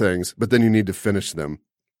start things, but then you need to finish them.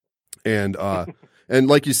 And, and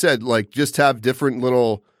like you said, just have different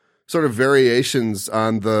little sort of variations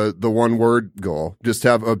on the one word goal. Just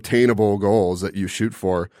have obtainable goals that you shoot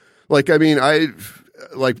for. On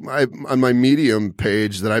my Medium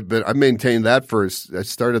page that I've maintained that I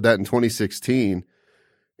started that in 2016,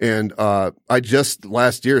 and I just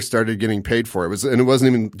last year started getting paid for it. And it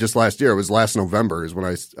wasn't even just last year; it was last November is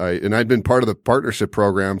when and I'd been part of the partnership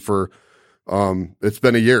program for it's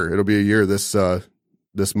been a year. It'll be a year this month,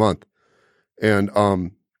 and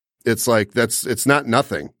it's not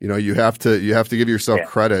nothing. You have to give yourself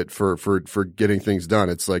credit for getting things done.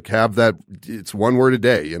 It's it's one word a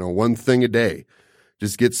day, one thing a day.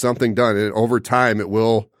 Just get something done, and over time it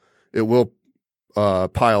will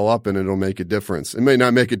pile up, and it'll make a difference. It may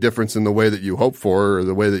not make a difference in the way that you hope for, or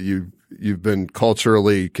the way that you've been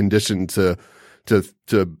culturally conditioned to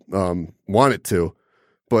want it to,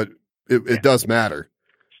 but it does matter.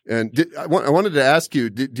 And I wanted to ask you,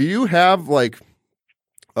 do you have when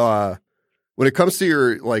it comes to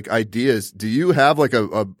your ideas, do you have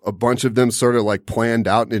a bunch of them sort of planned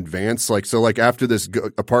out in advance? After this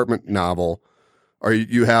apartment novel, do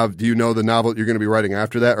you know the novel you're going to be writing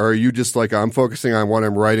after that? Or are you just I'm focusing on what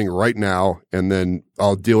I'm writing right now, and then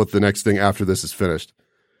I'll deal with the next thing after this is finished?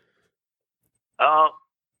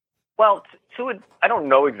 Well, I don't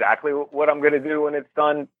know exactly what I'm going to do when it's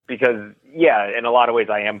done, because in a lot of ways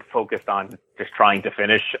I am focused on just trying to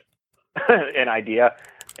finish an idea,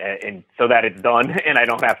 and so that it's done, and I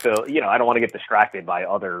don't have to, I don't want to get distracted by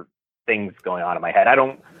other things going on in my head. I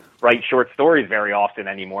don't write short stories very often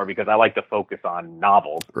anymore because I like to focus on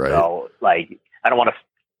novels. Right. So I don't want to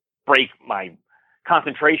break my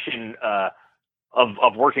concentration of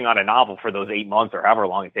working on a novel for those 8 months or however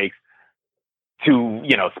long it takes to,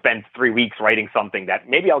 spend 3 weeks writing something that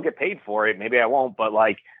maybe I'll get paid for it, maybe I won't, but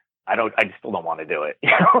like, I just still don't want to do it.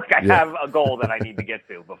 I have a goal that I need to get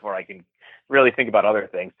to before I can really think about other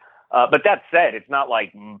things. But that said, it's not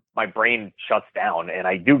like my brain shuts down and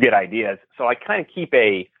I do get ideas. So I kind of keep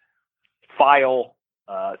a file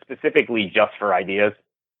specifically just for ideas,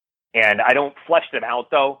 and I don't flesh them out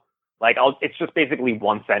though. Like it's just basically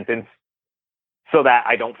one sentence so that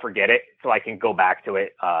I don't forget it, so I can go back to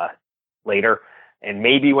it later. And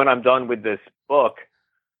maybe when I'm done with this book,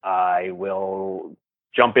 I will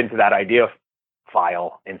jump into that idea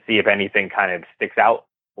file and see if anything kind of sticks out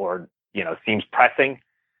or, seems pressing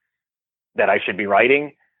that I should be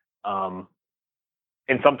writing. And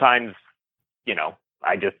sometimes,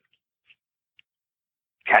 I just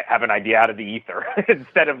have an idea out of the ether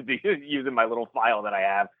instead of using my little file that I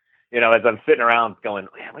have, as I'm sitting around going,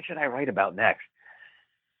 man, what should I write about next?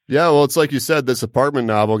 Yeah, well, it's like you said, this apartment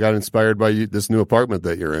novel got inspired by this new apartment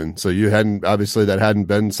that you're in. So that hadn't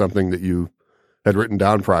been something that you had written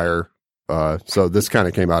down prior. So this kind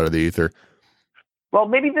of came out of the ether. Well,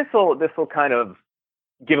 maybe this will kind of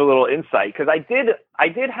give a little insight, because I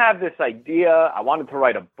did have this idea. I wanted to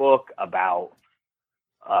write a book about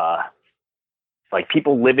like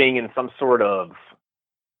people living in some sort of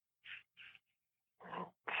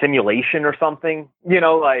simulation or something,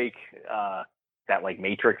 like that like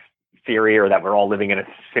Matrix theory, or that we're all living in a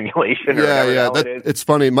simulation. Yeah. It's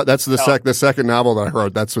funny. That's the second novel that I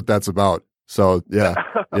wrote. That's what that's about. So yeah.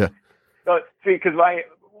 So, see, because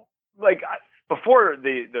before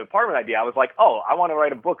the apartment idea, I was like, oh, I want to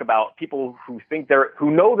write a book about people who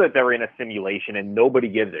know that they're in a simulation and nobody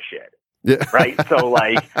gives a shit. Yeah. Right. So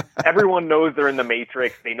like everyone knows they're in the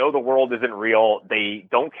Matrix. They know the world isn't real. They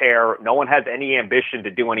don't care. No one has any ambition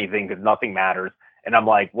to do anything because nothing matters. And I'm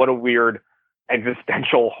like, what a weird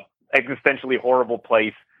existentially horrible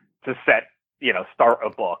place to start a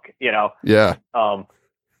book, Yeah.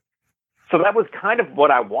 So that was kind of what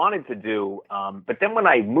I wanted to do. But then when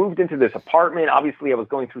I moved into this apartment, obviously I was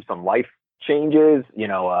going through some life changes.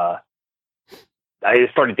 I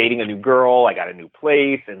started dating a new girl. I got a new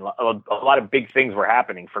place, and a lot of big things were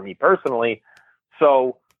happening for me personally.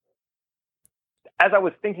 So as I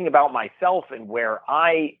was thinking about myself and where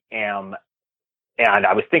I am, and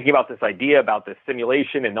I was thinking about this idea about this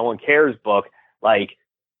simulation and no one cares book,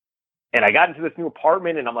 and I got into this new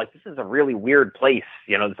apartment, and I'm like, this is a really weird place.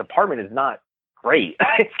 This apartment is not great.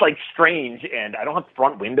 It's like strange, and I don't have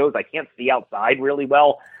front windows. I can't see outside really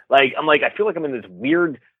well. I'm like, I feel like I'm in this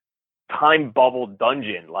weird time bubble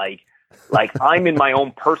dungeon. Like I'm in my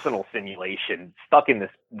own personal simulation, stuck in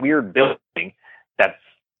this weird building that's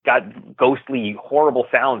got ghostly, horrible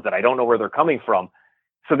sounds that I don't know where they're coming from.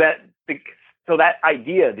 So that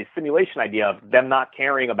idea, the simulation idea of them not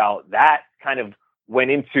caring about that, kind of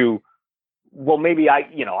went into, well, maybe I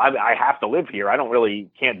have to live here. I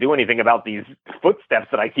can't do anything about these footsteps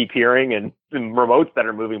that I keep hearing and remotes that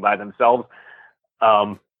are moving by themselves.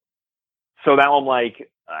 So now I'm I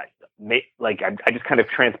just kind of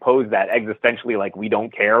transposed that existentially, like, we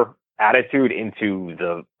don't care attitude into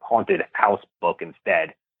the haunted house book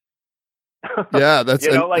instead. Yeah, that's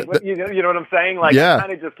you know what I'm saying? Yeah. I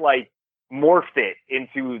kind of just morphed it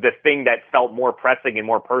into the thing that felt more pressing and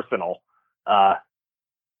more personal.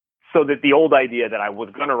 So that the old idea that I was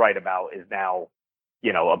going to write about is now,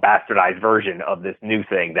 a bastardized version of this new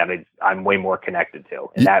thing that I'm way more connected to.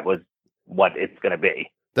 And that was what it's going to be.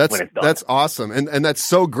 That's awesome. And that's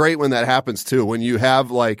so great when that happens too. When you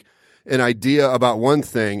have an idea about one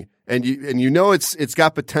thing and it's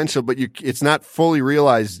got potential, but it's not fully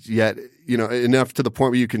realized yet, enough to the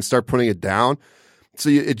point where you can start putting it down. So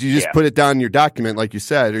you just put it down in your document, like you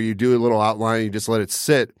said, or you do a little outline, you just let it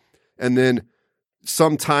sit. And then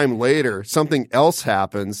sometime later, something else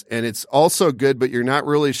happens and it's also good, but you're not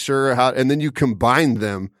really sure how, and then you combine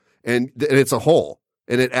them and it's a whole.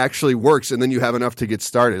 And it actually works, and then you have enough to get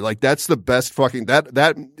started. That's the best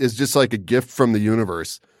that is just like a gift from the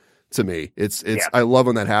universe to me. It's I love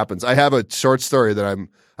when that happens. I have a short story that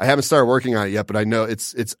I haven't started working on it yet, but I know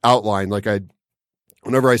it's outlined.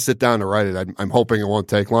 Whenever I sit down to write it, I'm hoping it won't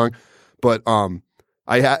take long. But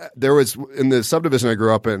there was, in the subdivision I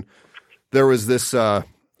grew up in, there was this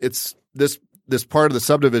this part of the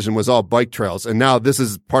subdivision was all bike trails, and now this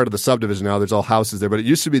is part of the subdivision. Now there's all houses there, but it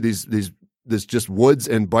used to be this just woods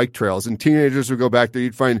and bike trails, and teenagers would go back there.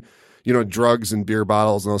 You'd find, drugs and beer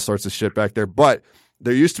bottles and all sorts of shit back there. But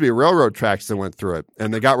there used to be railroad tracks that went through it,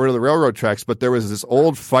 and they got rid of the railroad tracks. But there was this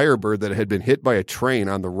old Firebird that had been hit by a train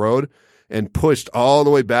on the road and pushed all the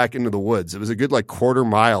way back into the woods. It was a good quarter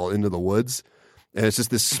mile into the woods, and it's just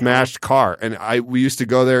this smashed car. And we used to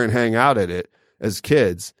go there and hang out at it as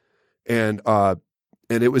kids. and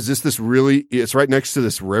it was just this really, it's right next to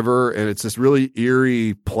this river, and it's this really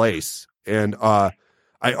eerie place. And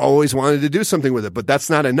I always wanted to do something with it, but that's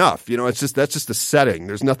not enough. That's just a setting.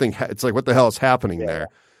 There's nothing. It's like, what the hell is happening there?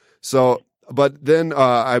 So, but then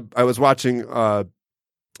I was watching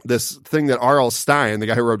this thing that R.L. Stine, the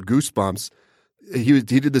guy who wrote Goosebumps, he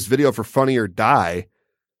did this video for Funny or Die,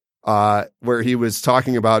 where he was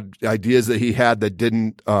talking about ideas that he had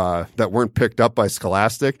that weren't picked up by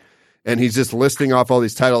Scholastic. And he's just listing off all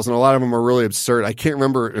these titles, and a lot of them are really absurd. I can't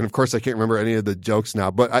remember, and of course I can't remember any of the jokes now,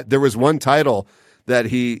 but there was one title that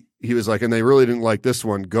he was like, and they really didn't like this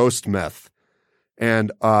one, Ghost Meth.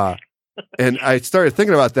 And I started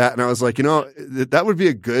thinking about that, and I was like, that would be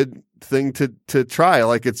a good thing to try.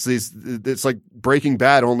 Like, it's like Breaking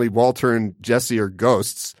Bad, only Walter and Jesse are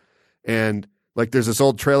ghosts. And like, there's this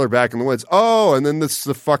old trailer back in the woods. Oh, and then the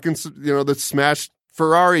fucking, the smashed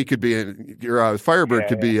Ferrari could be your Firebird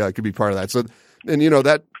could be part of that. So, and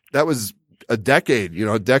that was a decade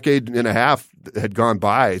and a half had gone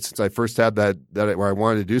by since I first had that where I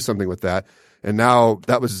wanted to do something with that. And now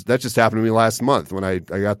that just happened to me last month when I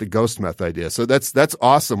got the Ghost Meth idea. So that's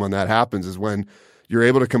awesome when that happens, is when you're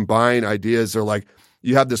able to combine ideas, or like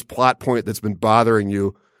you have this plot point that's been bothering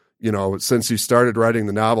you, since you started writing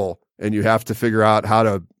the novel, and you have to figure out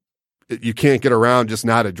you can't get around just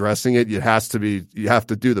not addressing it. You have to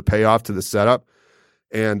do the payoff to the setup.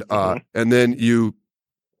 And, and then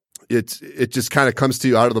it just kind of comes to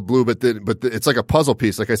you out of the blue, but it's like a puzzle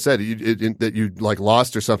piece. Like I said, that you like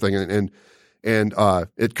lost or something. And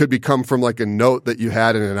it could come from like a note that you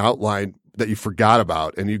had in an outline that you forgot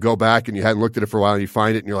about, and you go back and you hadn't looked at it for a while, and you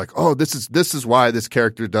find it, and you're like, oh, this is why this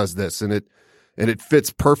character does this. And it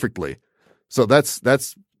fits perfectly. So that's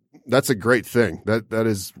a great thing.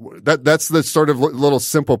 That's the sort of little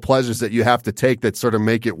simple pleasures that you have to take that sort of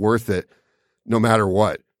make it worth it, no matter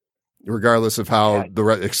what, regardless of how the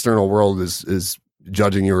external world is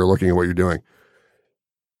judging you or looking at what you're doing.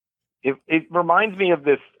 It reminds me of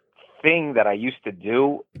this thing that I used to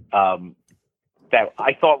do that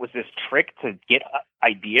I thought was this trick to get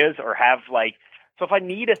ideas, or have so if I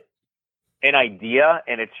need an idea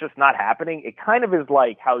and it's just not happening, it kind of is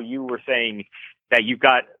like how you were saying that you've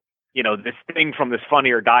got, this thing from this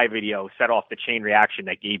Funny or Die video set off the chain reaction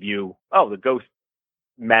that gave you, the Ghost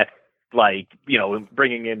Meth,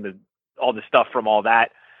 bringing in all the stuff from all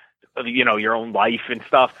that, your own life and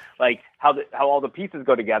stuff, like how all the pieces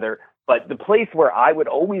go together. But the place where I would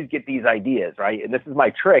always get these ideas, right, and this is my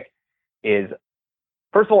trick, is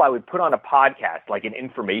first of all, I would put on a podcast, like an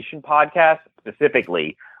information podcast,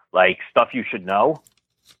 specifically like stuff you should know.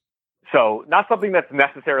 So not something that's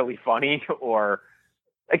necessarily funny, or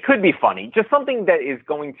it could be funny, just something that is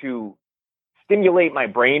going to stimulate my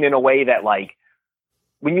brain in a way that, like,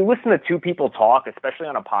 when you listen to two people talk, especially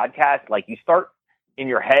on a podcast, like, you start in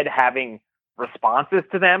your head having responses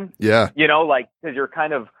to them. Yeah. Because you're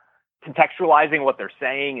kind of contextualizing what they're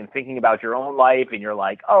saying and thinking about your own life. And you're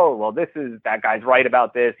like, oh, well, that guy's right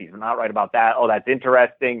about this. He's not right about that. Oh, that's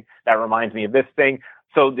interesting. That reminds me of this thing.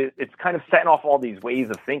 So it's kind of setting off all these ways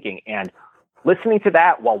of thinking, and listening to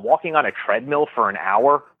that while walking on a treadmill for an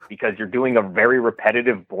hour because you're doing a very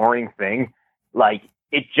repetitive, boring thing, like,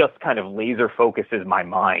 it just kind of laser focuses my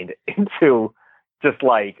mind into just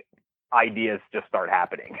like ideas just start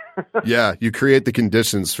happening. Yeah, you create the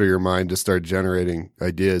conditions for your mind to start generating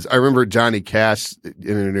ideas. I remember Johnny Cash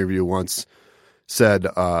in an interview once said,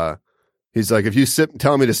 he's like, if you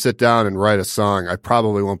tell me to sit down and write a song, I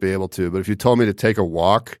probably won't be able to. But if you told me to take a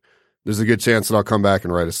walk, there's a good chance that I'll come back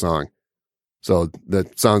and write a song. So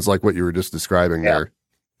that sounds like what you were just describing there.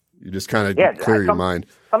 You just kind of clear your mind.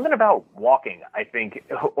 Something about walking, I think,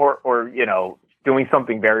 or doing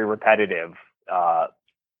something very repetitive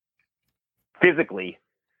physically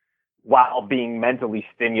while being mentally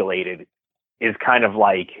stimulated is kind of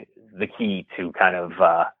like the key to kind of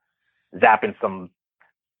zapping some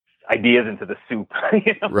ideas into the soup,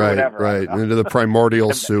 right, whatever, right, into the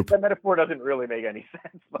primordial soup. The metaphor doesn't really make any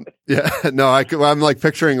sense. But. Yeah, no, I'm like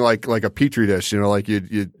picturing like a petri dish, like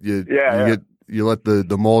you let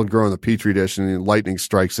the mold grow in the petri dish, and then lightning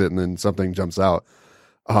strikes it, and then something jumps out.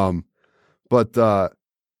 But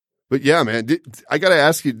yeah, man, I got to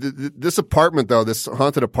ask you, this apartment though, this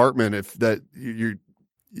haunted apartment, it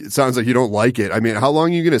sounds like you don't like it. I mean, how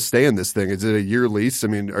long are you going to stay in this thing? Is it a year lease? I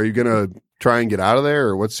mean, are you going to try and get out of there,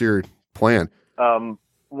 or what's your plan?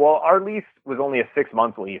 Well, our lease was only a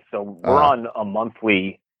 6-month lease, so we're on a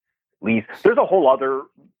monthly lease. There's a whole other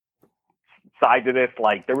side to this.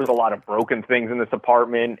 Like, there was a lot of broken things in this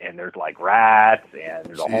apartment, and there's like rats, and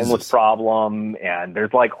there's a homeless problem, and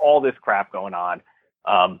there's like all this crap going on.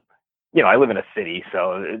 I live in a city,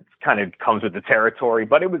 so it kind of comes with the territory,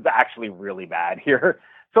 but it was actually really bad here.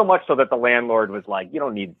 So much so that the landlord was like,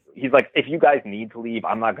 he's like, if you guys need to leave,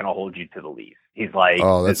 I'm not going to hold you to the lease. He's like,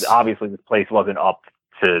 obviously this place wasn't up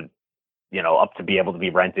to be able to be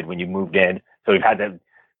rented when you moved in. So we've had to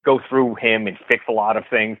go through him and fix a lot of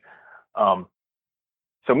things.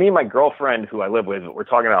 So me and my girlfriend, who I live with, we're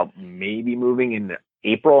talking about maybe moving in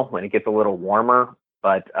April when it gets a little warmer.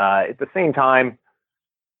 But at the same time,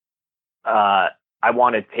 I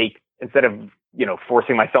want to take, instead of,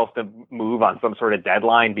 forcing myself to move on some sort of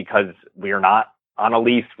deadline, because we are not on a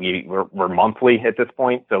lease. We're monthly at this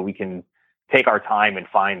point, so we can take our time and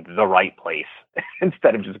find the right place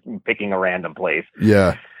instead of just picking a random place.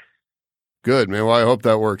 Yeah. Good, man. Well, I hope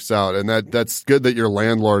that works out. And that's good that your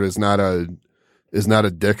landlord is not a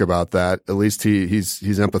dick about that. At least he's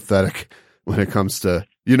empathetic when it comes to,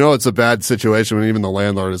 it's a bad situation when even the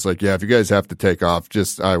landlord is like, yeah, if you guys have to take off,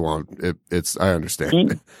 I won't. I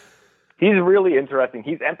understand. He's really interesting.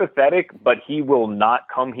 He's empathetic, but he will not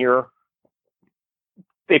come here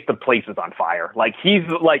if the place is on fire. Like, he's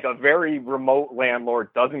like a very remote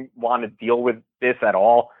landlord, doesn't want to deal with this at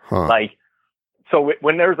all. Huh. Like, so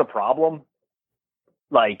when there's a problem,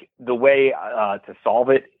 like, the way to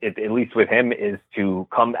solve it, at least with him, is to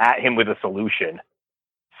come at him with a solution.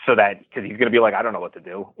 So that, because he's going to be like, I don't know what to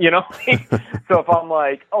do, So if I'm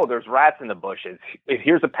like, oh, there's rats in the bushes,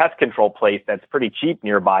 here's a pest control place that's pretty cheap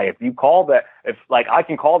nearby. If you call that, I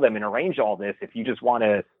can call them and arrange all this, if you just want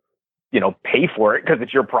to, pay for it because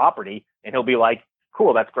it's your property. And he'll be like,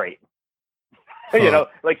 cool, that's great. Huh.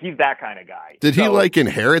 He's that kind of guy. Did he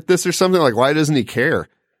inherit this or something? Like, why doesn't he care?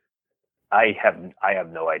 I have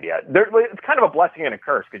no idea. It's kind of a blessing and a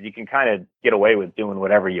curse, because you can kind of get away with doing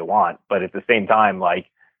whatever you want, but at the same time,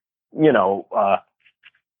 when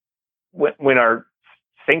our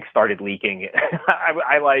sink started leaking, I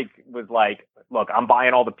was like, look, I'm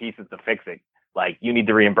buying all the pieces to fix it. Like, you need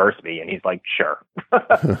to reimburse me. And he's like, sure.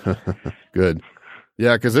 Good.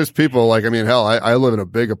 Yeah. Cause there's people hell, I live in a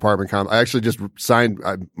big apartment complex. I actually just signed,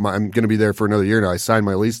 I'm going to be there for another year now. I signed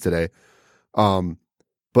my lease today.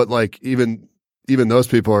 But even those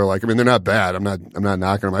people are like, they're not bad. I'm not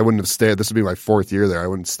knocking them. I wouldn't have stayed. This would be my 4th year there. I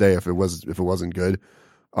wouldn't stay if it wasn't good.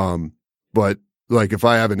 But if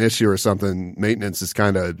I have an issue or something, maintenance is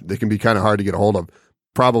they can be kind of hard to get a hold of,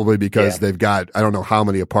 probably because they've got, I don't know how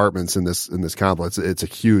many apartments in this complex. It's a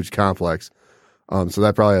huge complex. So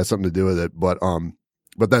that probably has something to do with it. But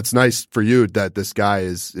that's nice for you that this guy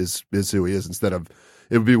is who he is, instead of,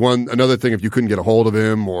 it would be another thing if you couldn't get a hold of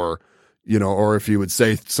him, or if he would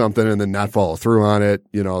say something and then not follow through on it,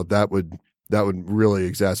 that would really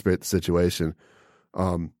exacerbate the situation.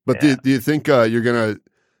 But do you think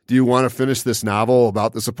do you want to finish this novel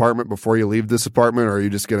about this apartment before you leave this apartment, or are you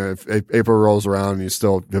just going to, if April rolls around and you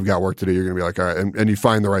still have got work to do, you're going to be like, all right, and you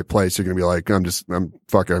find the right place, you're going to be like, I'm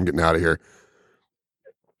getting out of here.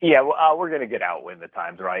 Yeah, well, we're going to get out when the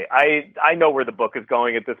time's right. I know where the book is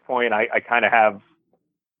going at this point. I kind of have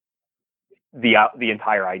the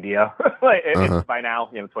entire idea by now,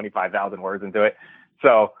 25,000 words into it.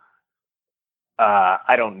 So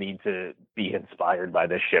I don't need to be inspired by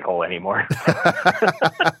this shithole anymore.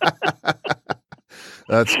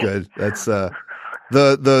 That's good. That's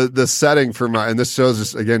the setting for and this shows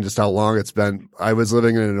us again just how long it's been. I was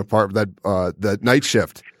living in an apartment that night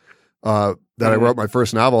shift that I wrote my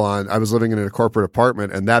first novel on. I was living in a corporate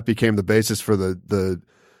apartment, and that became the basis for the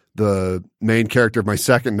main character of my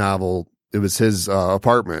second novel. It was his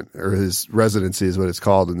apartment, or his residency is what it's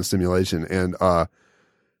called in the simulation.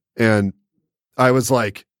 And I was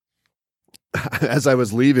like, as I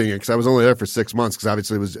was leaving it, because I was only there for 6 months, because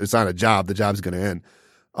obviously it's not a job. The job's going to end.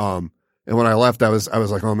 And when I left, I was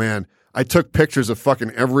like, oh man, I took pictures of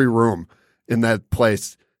fucking every room in that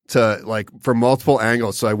place from multiple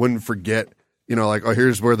angles, so I wouldn't forget. Oh,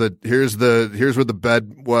 here's where the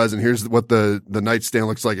bed was, and here's what the nightstand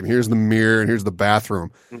looks like, and here's the mirror, and here's the bathroom.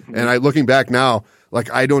 Mm-hmm. And looking back now,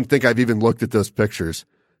 I don't think I've even looked at those pictures.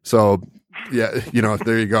 So yeah,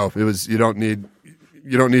 there you go. It was, you don't need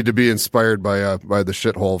to be inspired by the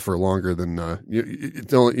shithole for longer than,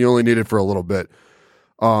 you only need it for a little bit.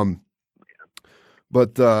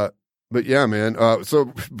 But yeah, man.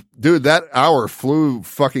 So dude, that hour flew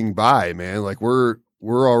fucking by, man. We're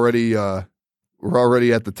already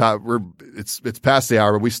at the top. It's past the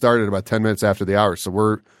hour, but we started about 10 minutes after the hour. So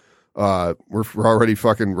we're already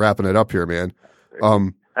fucking wrapping it up here, man.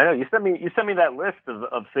 I know you sent me that list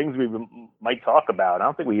of things we might talk about. I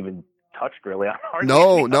don't think we even touched really on our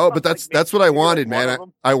No, but that's what I wanted,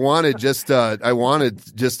 man. I wanted just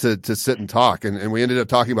to sit and talk, and we ended up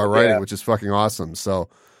talking about writing, which is fucking awesome. So,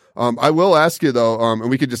 I will ask you though, and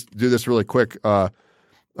we could just do this really quick. What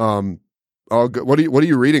are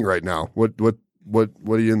you reading right now? What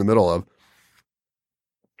are you in the middle of?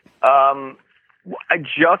 I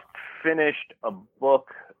just finished a book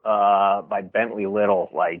by Bentley Little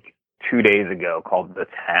like 2 days ago called The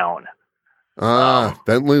Town.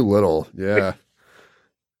 Bentley Little, yeah.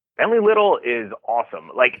 Bentley Little is awesome.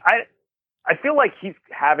 Like I feel like he's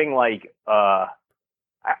having like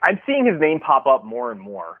I'm seeing his name pop up more and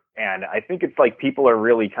more, and I think it's like people are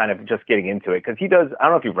really kind of just getting into it because he does. I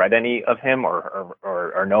don't know if you've read any of him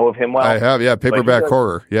or know of him well. I have, yeah. Paperback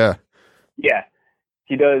horror, yeah. Yeah,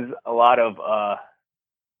 he does a lot of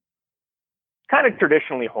kind of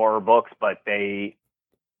traditionally horror books, but they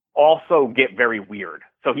also get very weird.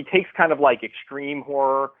 So he takes kind of like extreme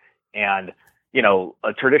horror and, you know,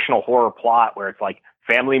 a traditional horror plot where it's like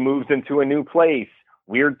family moves into a new place,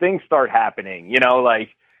 weird things start happening, you know, like,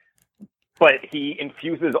 but he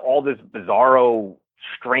infuses all this bizarro,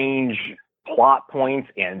 strange plot points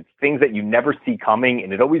and things that you never see coming.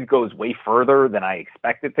 And it always goes way further than I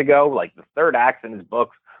expect it to go. Like the third acts in his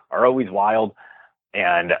books are always wild.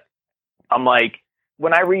 And I'm like,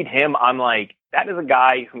 when I read him, I'm like, that is a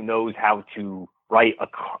guy who knows how to write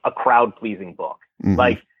a crowd pleasing book. Mm-hmm.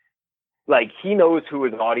 Like he knows who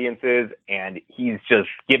his audience is and he's just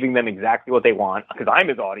giving them exactly what they want because I'm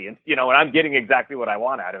his audience, you know, and I'm getting exactly what I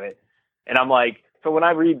want out of it. And I'm like, so when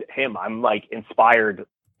I read him, I'm like inspired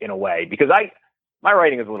in a way because my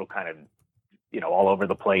writing is a little kind of, you know, all over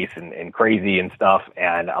the place and crazy and stuff.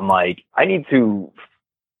 And I'm like, I need to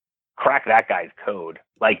crack that guy's code,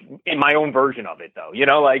 like in my own version of it though, you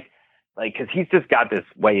know, like, cause he's just got this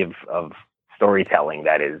way of storytelling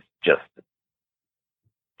that is just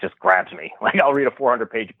grabs me. Like I'll read a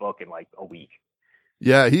 400-page book in like a week.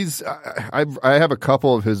 Yeah. I have a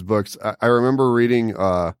couple of his books. I remember reading,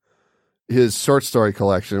 his short story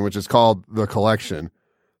collection, which is called The Collection.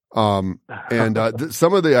 And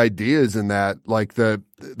some of the ideas in that, like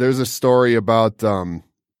there's a story about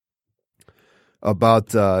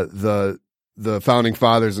the founding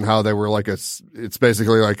fathers and how they were like it's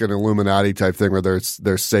basically like an Illuminati type thing where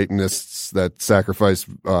there's Satanists that sacrifice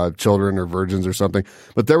children or virgins or something.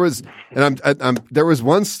 But there was, and there was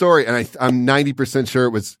one story, and I'm 90% sure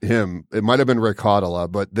it was him. It might have been Rick Haudola,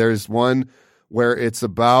 but there's one where it's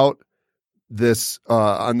about this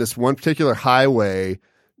on this one particular highway.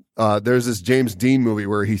 There's this James Dean movie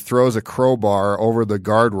where he throws a crowbar over the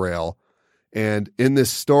guardrail. And in this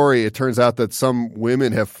story, it turns out that some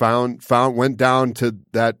women have went down to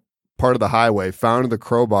that part of the highway, found the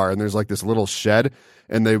crowbar, and there's like this little shed,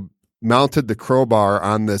 and they mounted the crowbar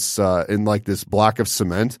on this, in like this block of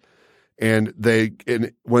cement. And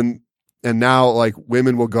now like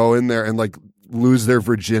women will go in there and like lose their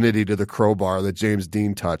virginity to the crowbar that James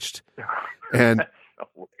Dean touched. And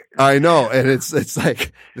I know, and it's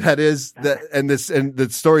like that is that, and the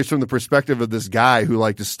story's from the perspective of this guy who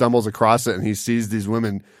like just stumbles across it and he sees these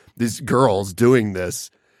women, these girls doing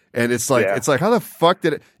this, and it's like how the fuck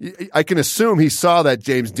did it? I can assume he saw that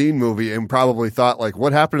James Dean movie and probably thought like,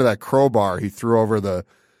 what happened to that crowbar he threw over the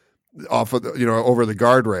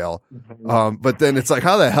guardrail? Mm-hmm. But then it's like,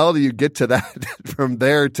 how the hell do you get to that from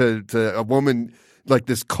there to a woman, like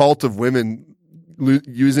this cult of women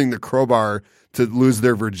using the crowbar to lose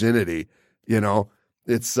their virginity, you know,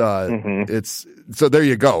 it's so there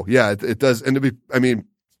you go. Yeah, it does. And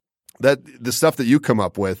that the stuff that you come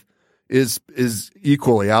up with is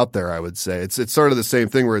equally out there. I would say it's sort of the same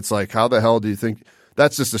thing where it's like, how the hell do you think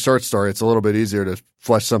that's just a short story? It's a little bit easier to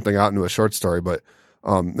flesh something out into a short story, but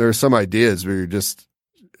there are some ideas where it just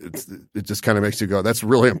kind of makes you go, that's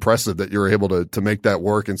really impressive that you're able to make that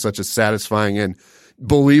work in such a satisfying and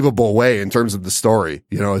believable way in terms of the story.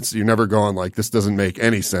 You know, you're never going like, this doesn't make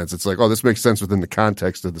any sense. It's like, oh, this makes sense within the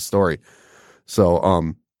context of the story. So,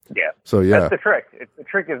 that's the trick. The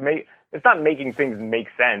trick is it's not making things make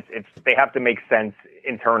sense. They have to make sense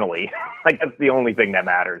internally. Like that's the only thing that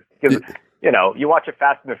matters. Because, you know, you watch a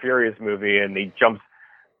Fast and the Furious movie and he jumps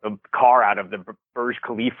the car out of the Burj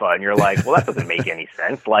Khalifa and you're like, well, that doesn't make any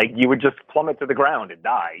sense. Like you would just plummet to the ground and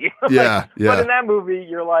die. But in that movie,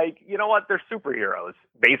 you're like, you know what? They're superheroes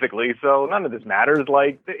basically. So none of this matters.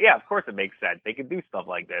 Like, yeah, of course it makes sense. They can do stuff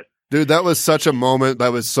like this. Dude, that was such a moment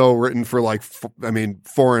that was so written for like,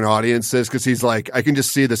 foreign audiences. Cause he's like, I can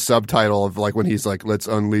just see the subtitle of like when he's like, let's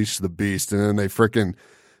unleash the beast. And then they freaking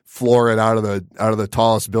floor it out of the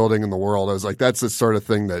tallest building in the world. I was like, that's the sort of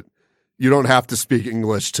thing that you don't have to speak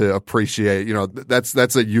English to appreciate. You know,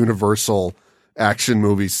 that's a universal action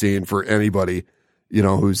movie scene for anybody, you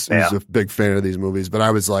know, who's a big fan of these movies. But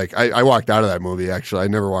I was like, I walked out of that movie. Actually, I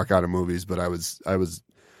never walk out of movies, but I was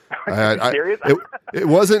Are you serious? It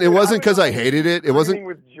wasn't because I hated it. It wasn't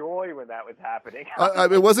with joy when that was happening.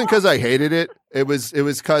 It wasn't because I hated it. It was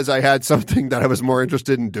because I had something that I was more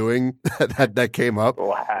interested in doing that came up,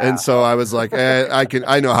 wow. And so I was like,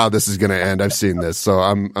 I know how this is going to end. I've seen this, so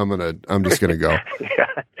I'm just gonna go. Yeah,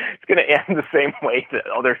 it's going to end the same way the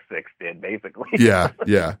other 6 did, basically. Yeah.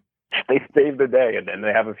 They save the day, and then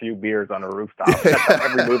they have a few beers on a rooftop. That's how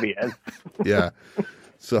every movie ends. Yeah.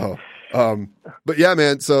 So, but yeah,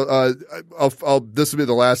 man. So, this will be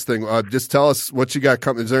the last thing. Just tell us what you got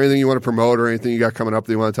coming. Is there anything you want to promote or anything you got coming up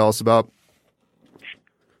that you want to tell us about?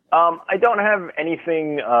 I don't have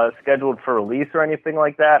anything scheduled for release or anything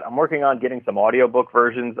like that. I'm working on getting some audiobook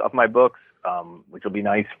versions of my books, which will be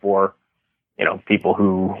nice for, people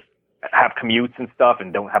who have commutes and stuff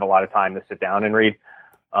and don't have a lot of time to sit down and read.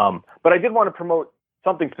 But I did want to promote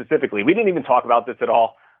something specifically. We didn't even talk about this at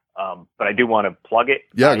all, but I do want to plug it.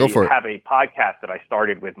 Yeah, go for it. I have a podcast that I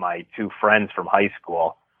started with my 2 friends from high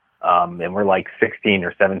school, and we're like 16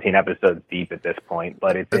 or 17 episodes deep at this point.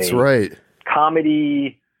 But it's right.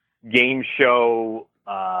 Comedy game show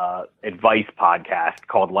advice podcast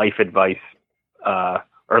called Life Advice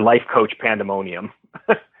or Life Coach Pandemonium.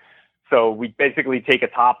 So we basically take a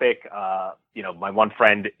topic. My one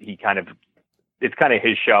friend, it's kind of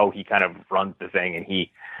his show. He kind of runs the thing, and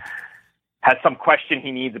he has some question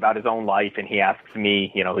he needs about his own life, and he asks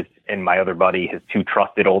me, and my other buddy, his 2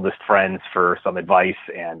 trusted oldest friends, for some advice.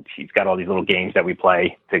 And he's got all these little games that we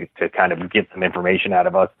play to kind of get some information out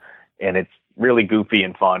of us, and it's really goofy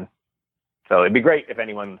and fun. So it'd be great if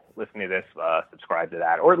anyone listening to this subscribed to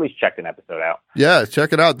that, or at least checked an episode out. Yeah,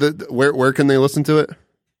 check it out. Where can they listen to it?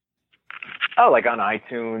 Oh, like on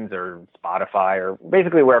iTunes or Spotify, or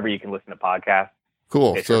basically wherever you can listen to podcasts.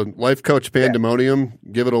 Cool. So Life Coach Pandemonium,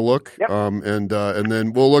 give it a look. Yep. And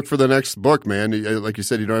then we'll look for the next book, man. Like you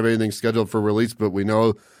said, you don't have anything scheduled for release, but we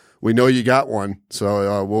know you got one.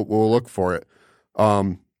 So we'll look for it.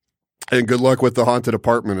 And good luck with the haunted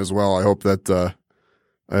apartment as well. I hope that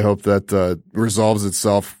resolves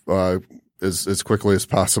itself as quickly as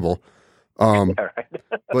possible.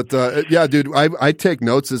 But yeah, dude, I take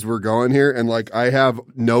notes as we're going here, and like I have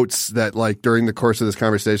notes that like during the course of this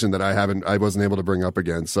conversation that I wasn't able to bring up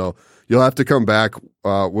again. So you'll have to come back.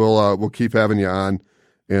 We'll keep having you on,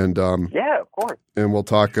 and yeah, of course, and we'll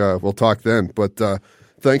talk then. But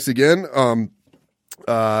thanks again.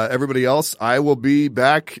 Everybody else, I will be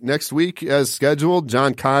back next week as scheduled.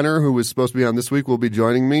 John Connor, who was supposed to be on this week, will be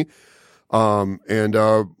joining me.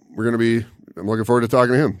 I'm looking forward to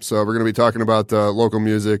talking to him. So we're going to be talking about local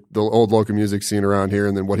music, the old local music scene around here,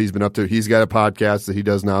 and then what he's been up to. He's got a podcast that he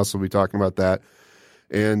does now, so we'll be talking about that,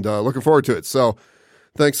 and looking forward to it. So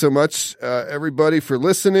thanks so much, everybody, for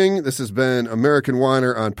listening. This has been American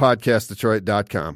Whiner on podcastdetroit.com.